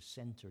house was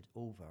centered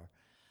over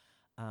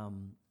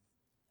an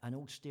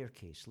old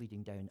staircase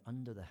leading down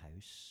under the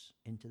house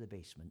into the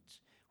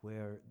basement,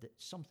 where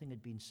something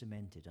had been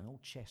cemented, an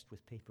old chest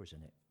with papers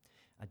in it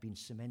had been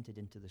cemented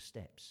into the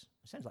steps.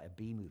 It sounds like a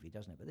B movie,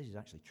 doesn't it? But this is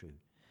actually true.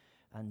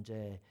 And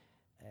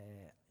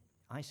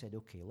I said,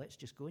 okay, let's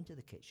just go into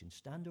the kitchen,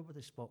 stand over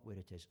the spot where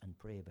it is and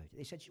pray about it.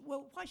 They said,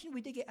 well, why shouldn't we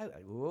dig it out?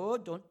 Oh,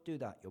 don't do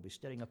that. You'll be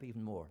stirring up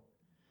even more.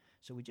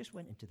 So we just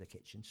went into the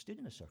kitchen, stood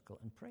in a circle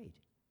and prayed.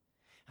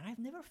 And I've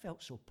never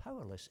felt so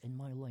powerless in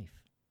my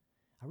life.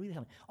 I really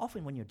haven't.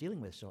 Often when you're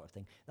dealing with this sort of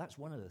thing, that's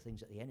one of the things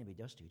that the enemy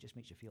does to you. It just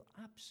makes you feel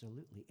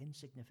absolutely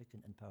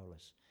insignificant and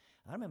powerless.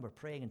 I remember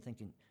praying and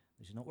thinking,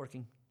 this is not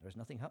working. There's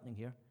nothing happening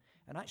here.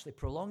 And actually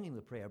prolonging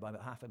the prayer by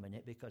about half a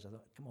minute because I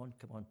thought, come on,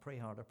 pray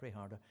harder, pray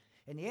harder.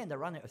 In the end, I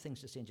ran out of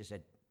things to say and just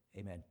said,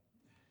 amen.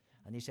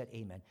 And he said,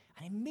 amen.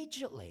 And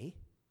immediately,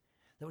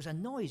 there was a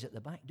noise at the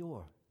back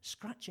door,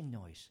 scratching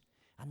noise.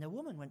 And the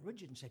woman went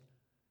rigid and said,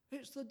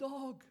 it's the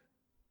dog.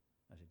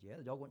 I said, yeah,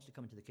 the dog wants to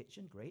come into the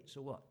kitchen. Great,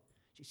 so what?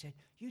 She said,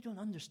 you don't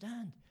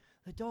understand.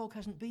 The dog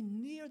hasn't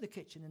been near the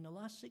kitchen in the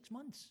last 6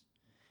 months.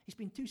 He's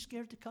been too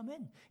scared to come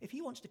in. If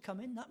he wants to come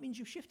in, that means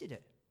you've shifted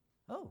it.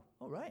 Oh,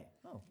 all right.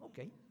 Oh,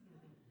 okay.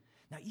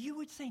 Now, you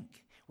would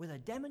think, with a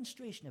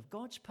demonstration of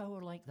God's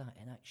power like that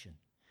in action,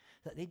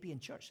 that they'd be in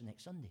church the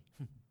next Sunday.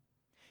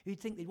 You'd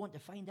think they'd want to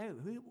find out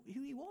who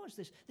he was,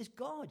 this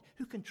God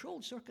who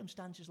controlled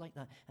circumstances like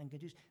that and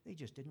could use. They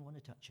just didn't want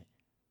to touch it.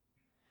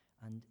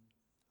 And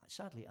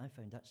sadly, I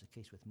found that's the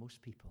case with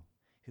most people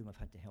whom I've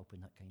had to help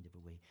in that kind of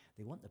a way.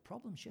 They want the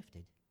problem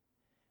shifted,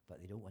 but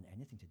they don't want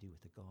anything to do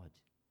with the God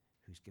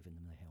who's given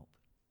them the help.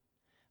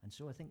 And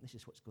so I think this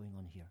is what's going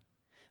on here.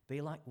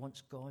 Balak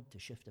wants God to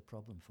shift a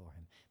problem for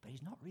him, but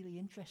he's not really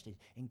interested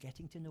in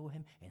getting to know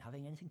him, in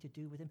having anything to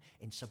do with him,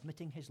 in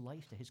submitting his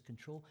life to his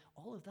control.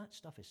 All of that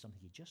stuff is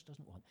something he just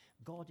doesn't want.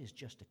 God is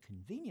just a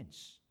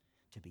convenience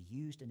to be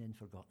used and then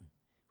forgotten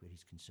where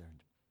he's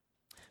concerned.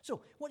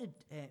 So, what did,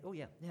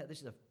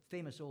 this is a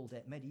famous old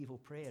medieval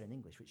prayer in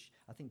English, which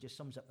I think just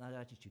sums up that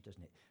attitude,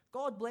 doesn't it?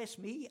 God bless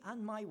me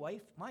and my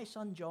wife, my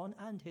son John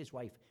and his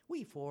wife,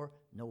 we four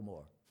no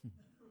more.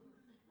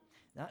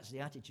 That's the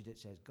attitude that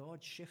says,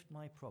 God, shift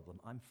my problem.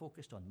 I'm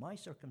focused on my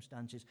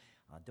circumstances.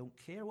 I don't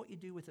care what you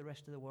do with the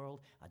rest of the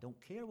world. I don't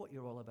care what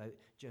you're all about.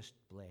 Just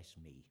bless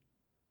me.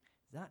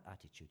 That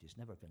attitude is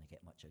never going to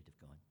get much out of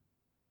God.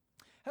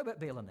 How about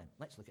Balaam then?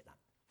 Let's look at that.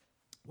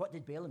 What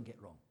did Balaam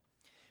get wrong?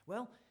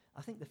 Well,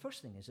 I think the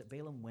first thing is that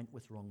Balaam went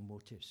with wrong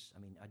motives. I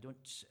mean, I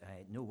don't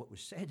know what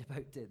was said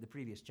about the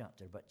previous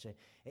chapter, but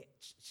it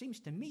seems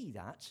to me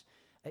that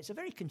it's a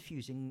very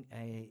confusing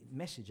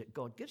message that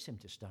God gives him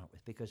to start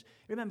with, because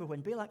remember,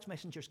 when Balak's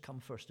messengers come,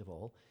 first of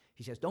all,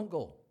 he says, don't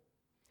go.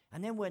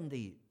 And then when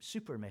the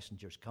super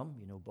messengers come,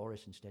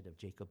 Boris instead of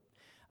Jacob,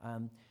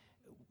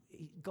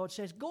 God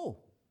says, go.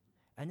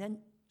 And then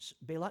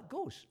Balak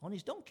goes on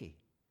his donkey.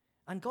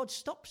 And God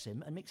stops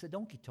him and makes the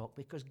donkey talk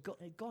because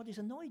God is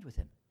annoyed with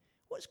him.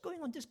 What's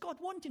going on? Does God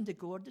want him to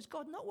go or does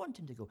God not want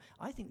him to go?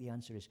 I think the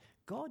answer is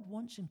God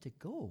wants him to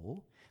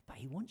go, but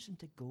he wants him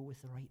to go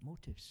with the right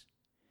motives.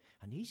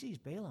 And he sees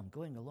Balaam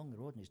going along the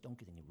road on his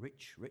donkey thinking,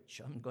 rich,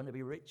 I'm going to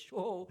be rich.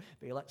 Oh,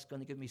 Balak's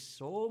going to give me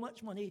so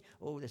much money.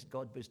 Oh, this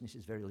God business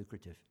is very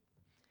lucrative.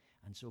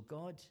 And so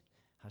God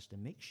has to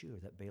make sure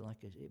that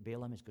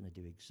Balaam is going to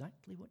do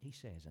exactly what he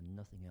says and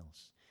nothing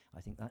else.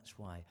 I think that's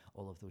why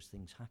all of those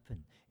things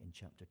happen in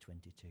chapter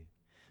 22.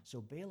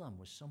 So Balaam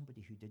was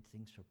somebody who did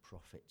things for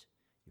profit.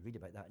 You read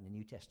about that in the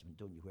New Testament,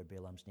 don't you, where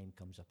Balaam's name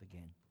comes up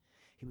again.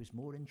 He was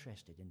more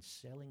interested in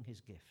selling his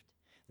gift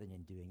than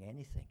in doing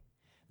anything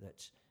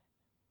that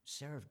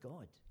served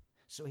God.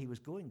 So he was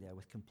going there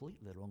with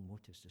completely wrong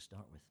motives to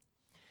start with.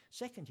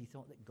 Second, he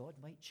thought that God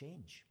might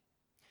change.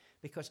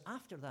 Because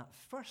after that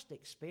first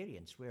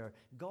experience where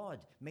God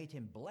made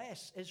him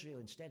bless Israel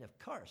instead of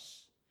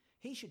curse,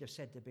 he should have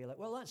said to Balak,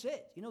 well, that's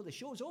it. The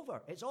show's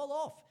over. It's all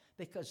off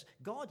because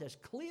God has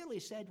clearly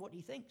said what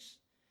he thinks.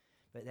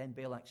 But then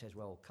Balak says,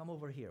 well, come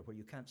over here where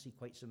you can't see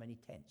quite so many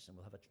tents and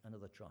we'll have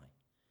another try.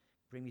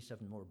 Bring me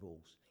 7 more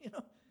bulls,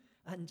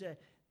 And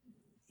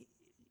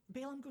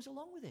Balaam goes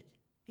along with it.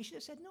 He should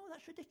have said, no,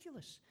 that's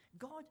ridiculous.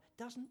 God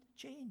doesn't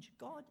change.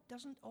 God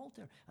doesn't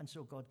alter. And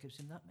so God gives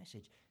him that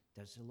message.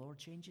 Does the Lord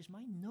change his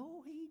mind?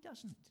 No, he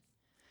doesn't.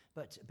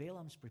 But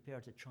Balaam's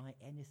prepared to try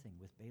anything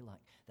with Balak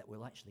that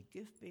will actually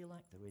give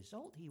Balak the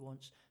result he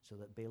wants so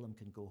that Balaam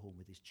can go home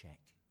with his check.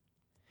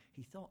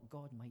 He thought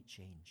God might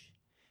change.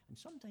 And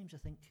sometimes I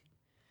think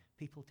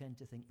people tend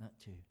to think that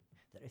too,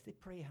 that if they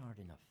pray hard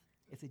enough,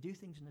 if they do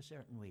things in a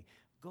certain way,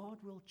 God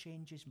will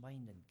change his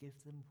mind and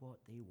give them what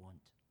they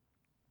want.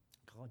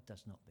 God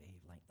does not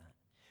behave like that.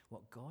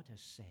 What God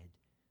has said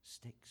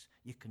sticks.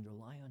 You can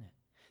rely on it.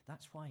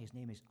 That's why his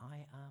name is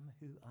I am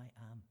who I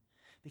am,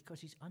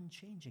 because he's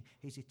unchanging,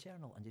 he's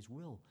eternal, and his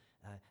will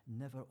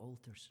never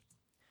alters.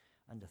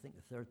 And I think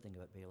the third thing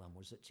about Balaam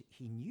was that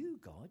he knew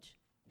God.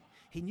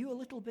 He knew a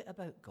little bit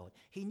about God.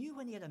 He knew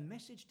when he had a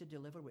message to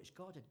deliver which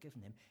God had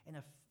given him in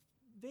a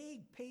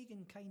vague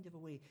pagan kind of a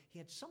way. He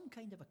had some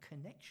kind of a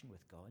connection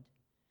with God,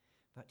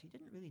 but he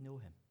didn't really know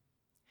him.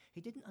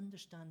 He didn't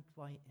understand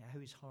how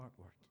his heart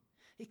worked.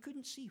 He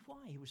couldn't see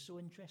why he was so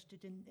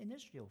interested in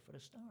Israel for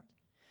a start.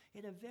 He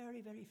had a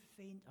very, very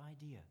faint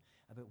idea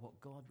about what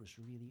God was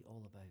really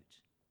all about.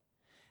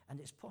 And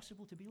it's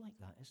possible to be like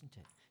that, isn't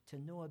it?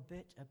 To know a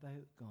bit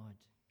about God,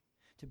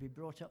 to be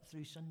brought up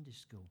through Sunday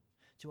school,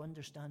 to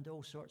understand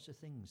all sorts of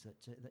things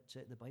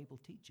that the Bible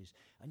teaches,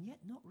 and yet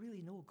not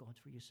really know God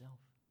for yourself.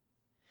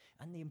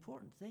 And the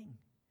important thing,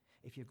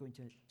 if you're going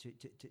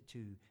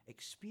to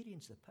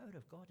experience the power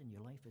of God in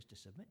your life, is to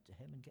submit to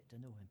him and get to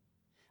know him.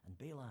 And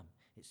Balaam,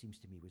 it seems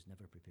to me, was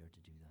never prepared to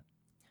do that.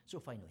 So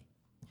finally,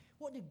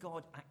 what did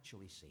God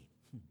actually say?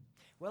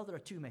 Well, there are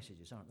 2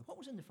 messages, aren't there? What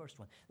was in the first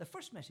one? The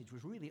first message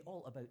was really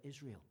all about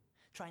Israel,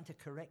 trying to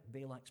correct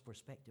Balak's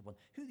perspective on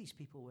who these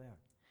people were.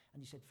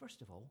 And he said,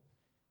 first of all,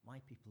 my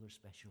people are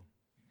special.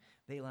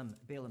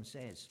 Balaam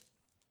says,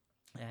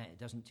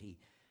 doesn't he?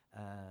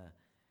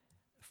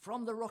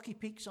 From the rocky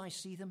peaks I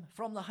see them,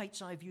 from the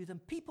heights I view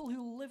them, people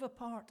who live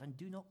apart and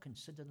do not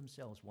consider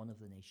themselves one of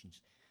the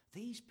nations.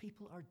 These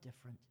people are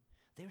different.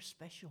 They're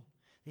special.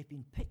 They've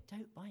been picked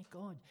out by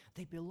God.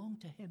 They belong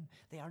to him.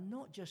 They are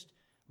not just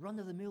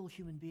run-of-the-mill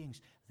human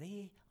beings.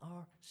 They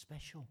are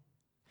special.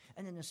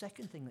 And then the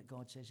second thing that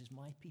God says is,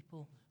 my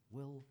people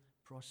will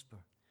prosper.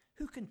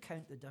 Who can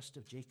count the dust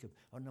of Jacob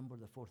or number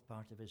the 4th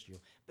part of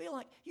Israel?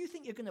 Balak, you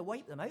think you're going to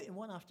wipe them out in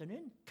one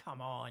afternoon? Come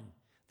on.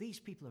 These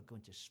people are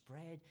going to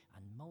spread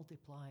and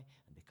multiply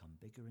and become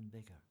bigger and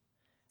bigger.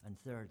 And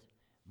third,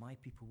 my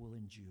people will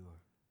endure.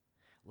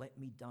 Let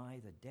me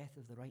die the death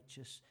of the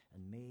righteous,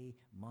 and may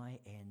my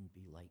end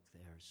be like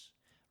theirs.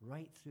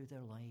 Right through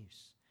their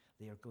lives,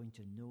 They are going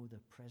to know the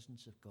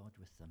presence of God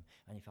with them.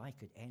 And if I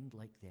could end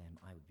like them,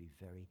 I would be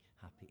very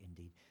happy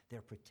indeed.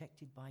 They're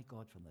protected by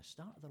God from the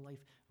start of their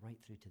life right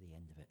through to the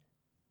end of it.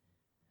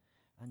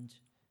 And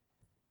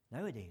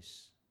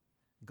nowadays,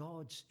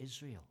 God's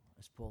Israel,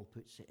 as Paul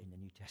puts it in the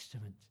New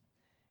Testament,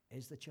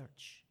 is the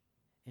church,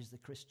 is the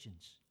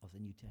Christians of the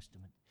New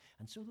Testament.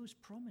 And so those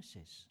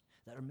promises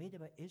that are made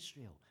about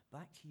Israel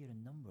back here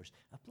in Numbers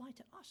apply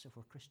to us if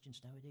we're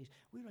Christians nowadays.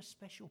 We're a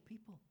special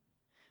people,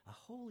 a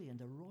holy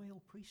and a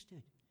royal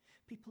priesthood,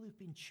 people who've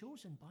been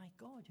chosen by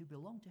God, who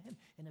belong to him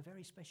in a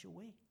very special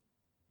way.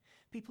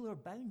 People who are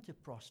bound to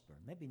prosper,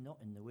 maybe not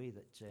in the way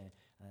that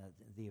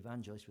the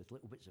evangelists with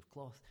little bits of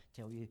cloth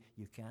tell you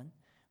you can,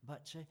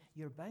 but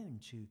you're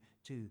bound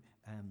to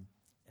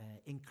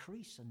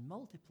increase and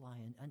multiply.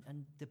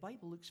 And the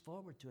Bible looks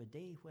forward to a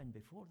day when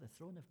before the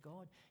throne of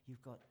God,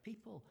 you've got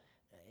people,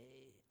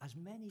 as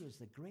many as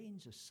the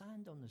grains of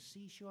sand on the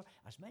seashore,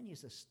 as many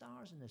as the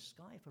stars in the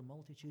sky for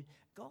multitude.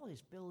 God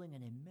is building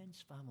an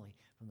immense family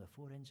from the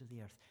four ends of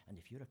the earth. And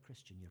if you're a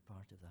Christian, you're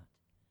part of that.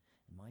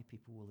 And my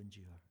people will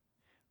endure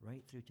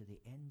right through to the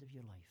end of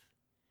your life.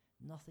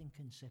 Nothing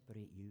can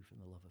separate you from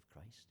the love of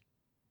Christ.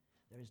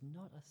 There is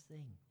not a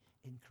thing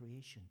in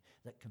creation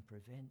that can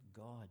prevent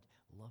God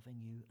loving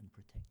you and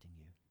protecting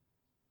you.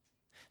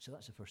 So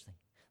that's the first thing.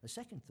 The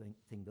second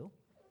thing though,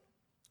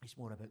 is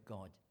more about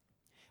God.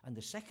 And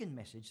the second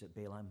message that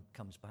Balaam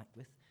comes back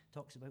with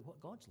talks about what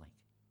God's like.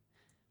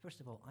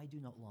 First of all, I do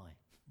not lie,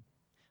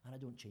 and I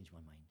don't change my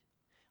mind.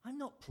 I'm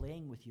not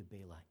playing with you,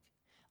 Balak.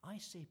 I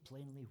say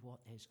plainly what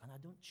is, and I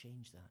don't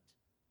change that.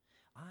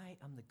 I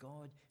am the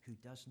God who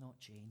does not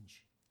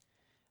change.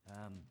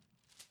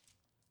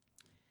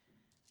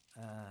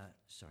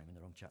 Sorry, I'm in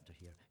the wrong chapter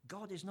here.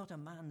 God is not a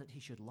man that he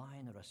should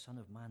lie, nor a son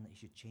of man that he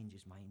should change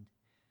his mind.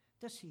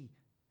 Does he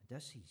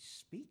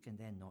speak and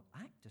then not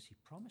act? Does he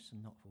promise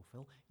and not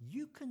fulfill?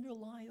 You can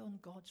rely on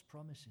God's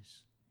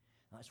promises.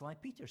 That's why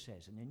Peter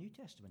says in the New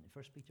Testament, in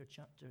 1 Peter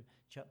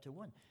chapter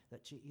 1,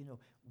 that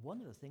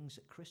one of the things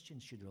that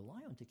Christians should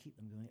rely on to keep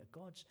them going are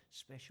God's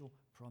special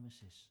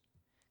promises.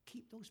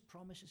 Keep those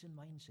promises in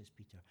mind, says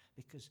Peter,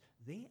 because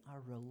they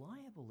are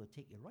reliable. They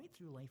take you right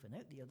through life and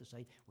out the other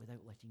side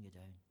without letting you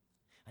down.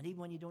 And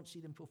even when you don't see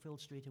them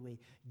fulfilled straight away,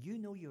 you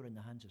know you're in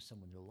the hands of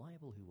someone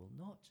reliable who will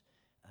not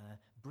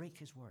break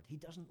his word. He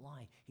doesn't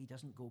lie. He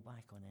doesn't go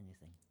back on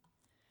anything.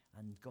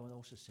 And God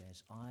also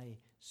says, I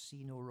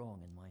see no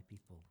wrong in my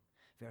people.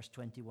 Verse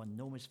 21,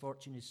 no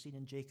misfortune is seen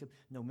in Jacob,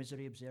 no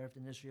misery observed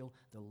in Israel.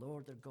 The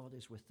Lord their God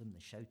is with them.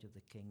 The shout of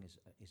the king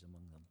is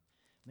among them.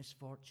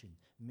 Misfortune,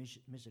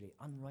 misery,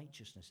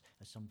 unrighteousness,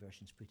 as some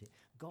versions put it.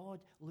 God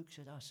looks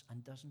at us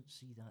and doesn't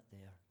see that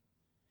there.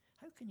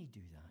 How can he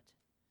do that?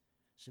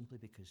 Simply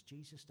because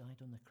Jesus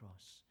died on the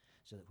cross,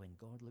 so that when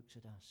God looks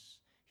at us,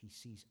 he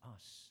sees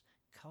us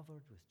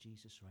covered with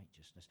Jesus'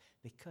 righteousness.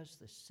 Because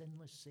the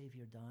sinless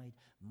Savior died,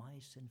 my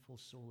sinful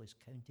soul is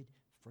counted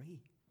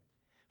free.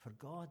 For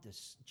God, the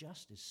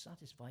just, is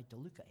satisfied to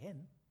look at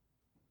him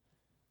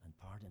and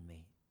pardon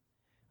me.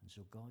 And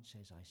so God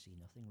says, I see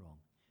nothing wrong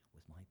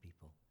with my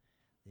people.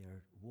 They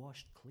are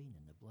washed clean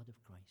in the blood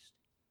of Christ.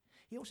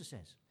 He also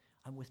says,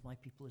 I'm with my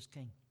people as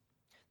king.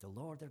 The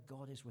Lord their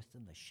God is with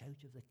them. The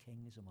shout of the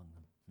king is among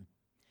them.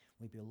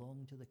 We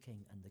belong to the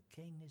king, and the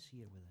king is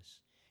here with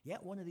us.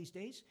 Yet one of these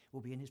days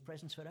we'll be in his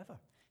presence forever.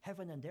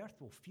 Heaven and earth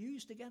will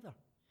fuse together,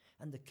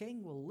 and the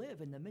king will live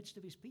in the midst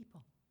of his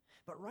people.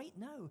 But right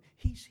now,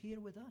 he's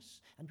here with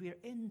us, and we are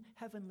in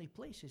heavenly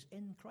places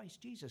in Christ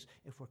Jesus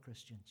if we're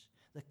Christians.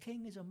 The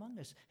king is among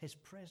us. His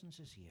presence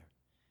is here,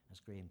 as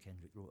Graham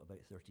Kendrick wrote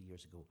about 30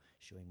 years ago,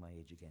 showing my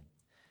age again.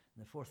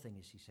 And the fourth thing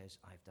is, he says,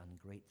 I've done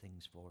great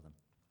things for them.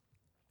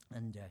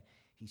 And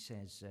he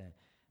says,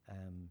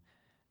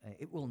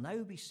 it will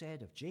now be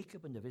said of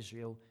Jacob and of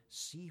Israel,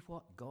 see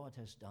what God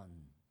has done.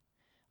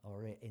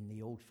 Or in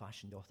the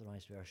old-fashioned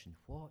authorized version,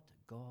 what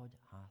God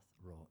hath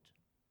wrought.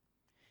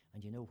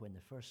 And when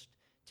the first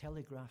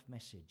telegraph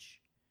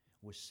message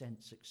was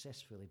sent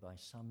successfully by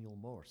Samuel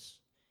Morse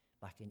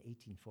back in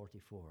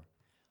 1844,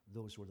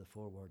 those were the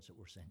 4 words that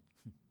were sent.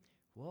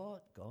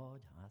 What God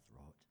hath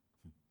wrought.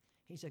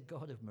 He's a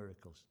God of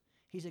miracles.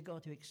 He's a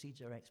God who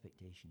exceeds our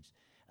expectations.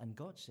 And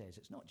God says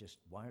it's not just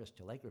wireless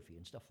telegraphy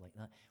and stuff like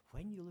that.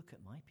 When you look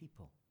at my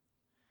people,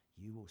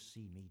 you will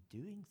see me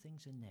doing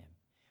things in them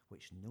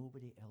which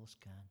nobody else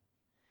can.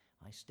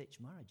 I stitch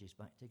marriages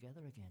back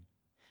together again.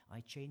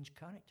 I change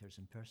characters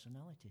and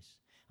personalities.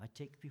 I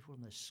take people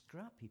from the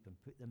scrap heap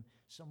and put them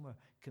somewhere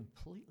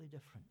completely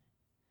different.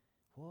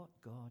 What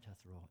God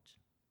hath wrought.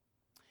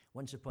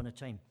 Once upon a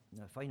time,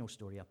 a final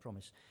story, I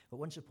promise, but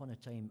once upon a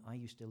time, I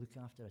used to look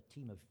after a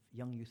team of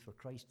Young Youth for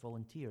Christ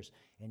volunteers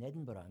in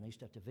Edinburgh, and I used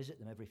to have to visit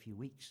them every few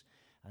weeks.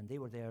 And they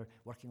were there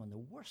working on the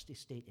worst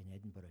estate in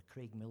Edinburgh,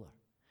 Craigmillar,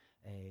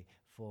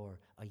 for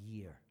a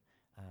year.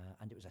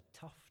 And it was a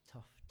tough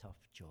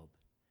job.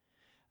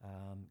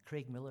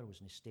 Craigmillar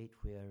was an estate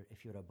where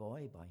if you're a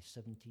boy by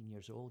 17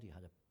 years old, you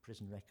had a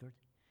prison record.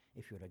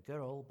 If you're a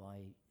girl by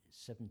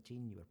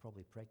 17, you were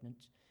probably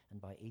pregnant,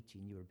 and by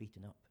 18, you were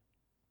beaten up.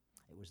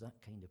 It was that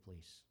kind of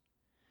place.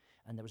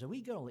 And there was a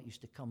wee girl that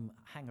used to come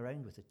hang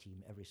around with the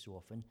team every so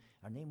often.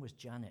 Her name was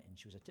Janet, and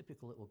she was a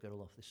typical little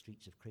girl off the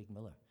streets of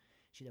Craigmillar.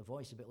 She had a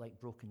voice a bit like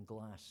broken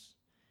glass,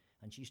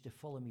 and she used to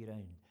follow me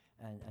around.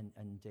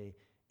 And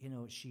you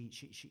know, she,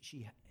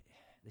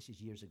 this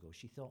is years ago,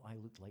 she thought I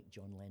looked like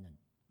John Lennon.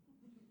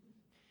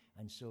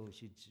 And so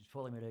she'd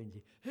follow me around and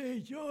say, "Hey,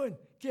 John,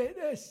 get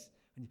this.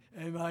 And,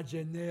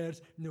 imagine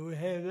there's no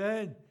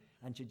heaven."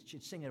 And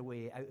she'd sing her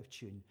way out of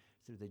tune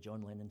through the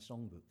John Lennon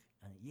songbook.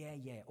 And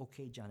yeah,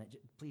 okay, Janet,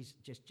 please,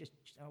 just,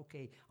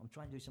 okay, I'm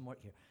trying to do some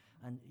work here.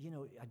 And, you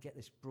know, I'd get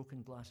this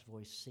broken glass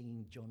voice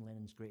singing John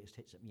Lennon's greatest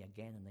hits at me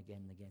again and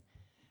again and again.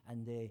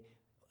 And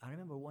I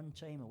remember one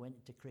time I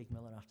went to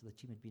Craigmillar after the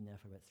team had been there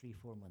for about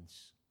 3-4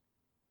 months.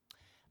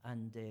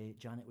 And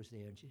Janet was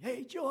there, and she said,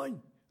 "Hey,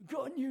 John,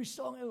 got a new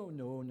song." "Oh,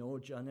 no,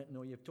 Janet,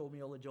 no, you've told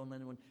me all the John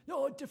Lennon one."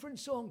 "No, a different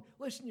song.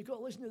 Listen, you've got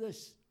to listen to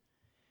this."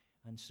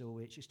 And so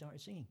she started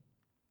singing.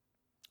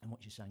 And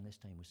what she sang this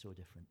time was so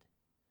different.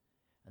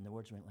 And the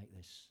words went like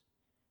this: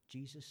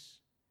 "Jesus,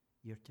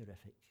 you're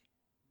terrific.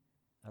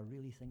 I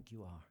really think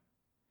you are.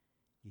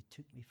 You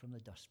took me from the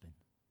dustbin.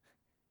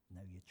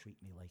 Now you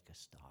treat me like a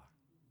star."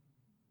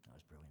 That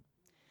was brilliant.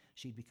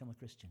 She'd become a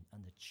Christian,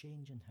 and the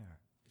change in her,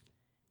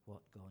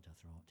 what God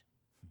hath wrought.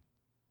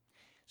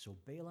 So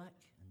Balak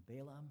and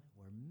Balaam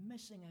were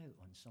missing out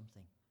on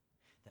something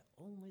that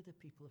only the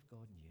people of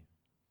God knew.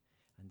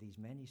 And these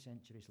many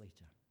centuries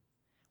later,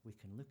 we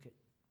can look at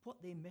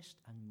what they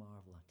missed and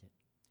marvel at it,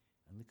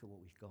 and look at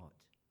what we've got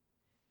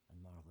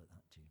and marvel at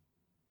that too.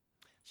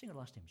 Sing our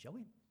last hymn, shall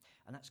we?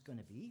 And that's going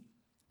to be,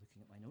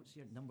 looking at my notes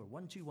here, number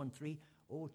 1213, "O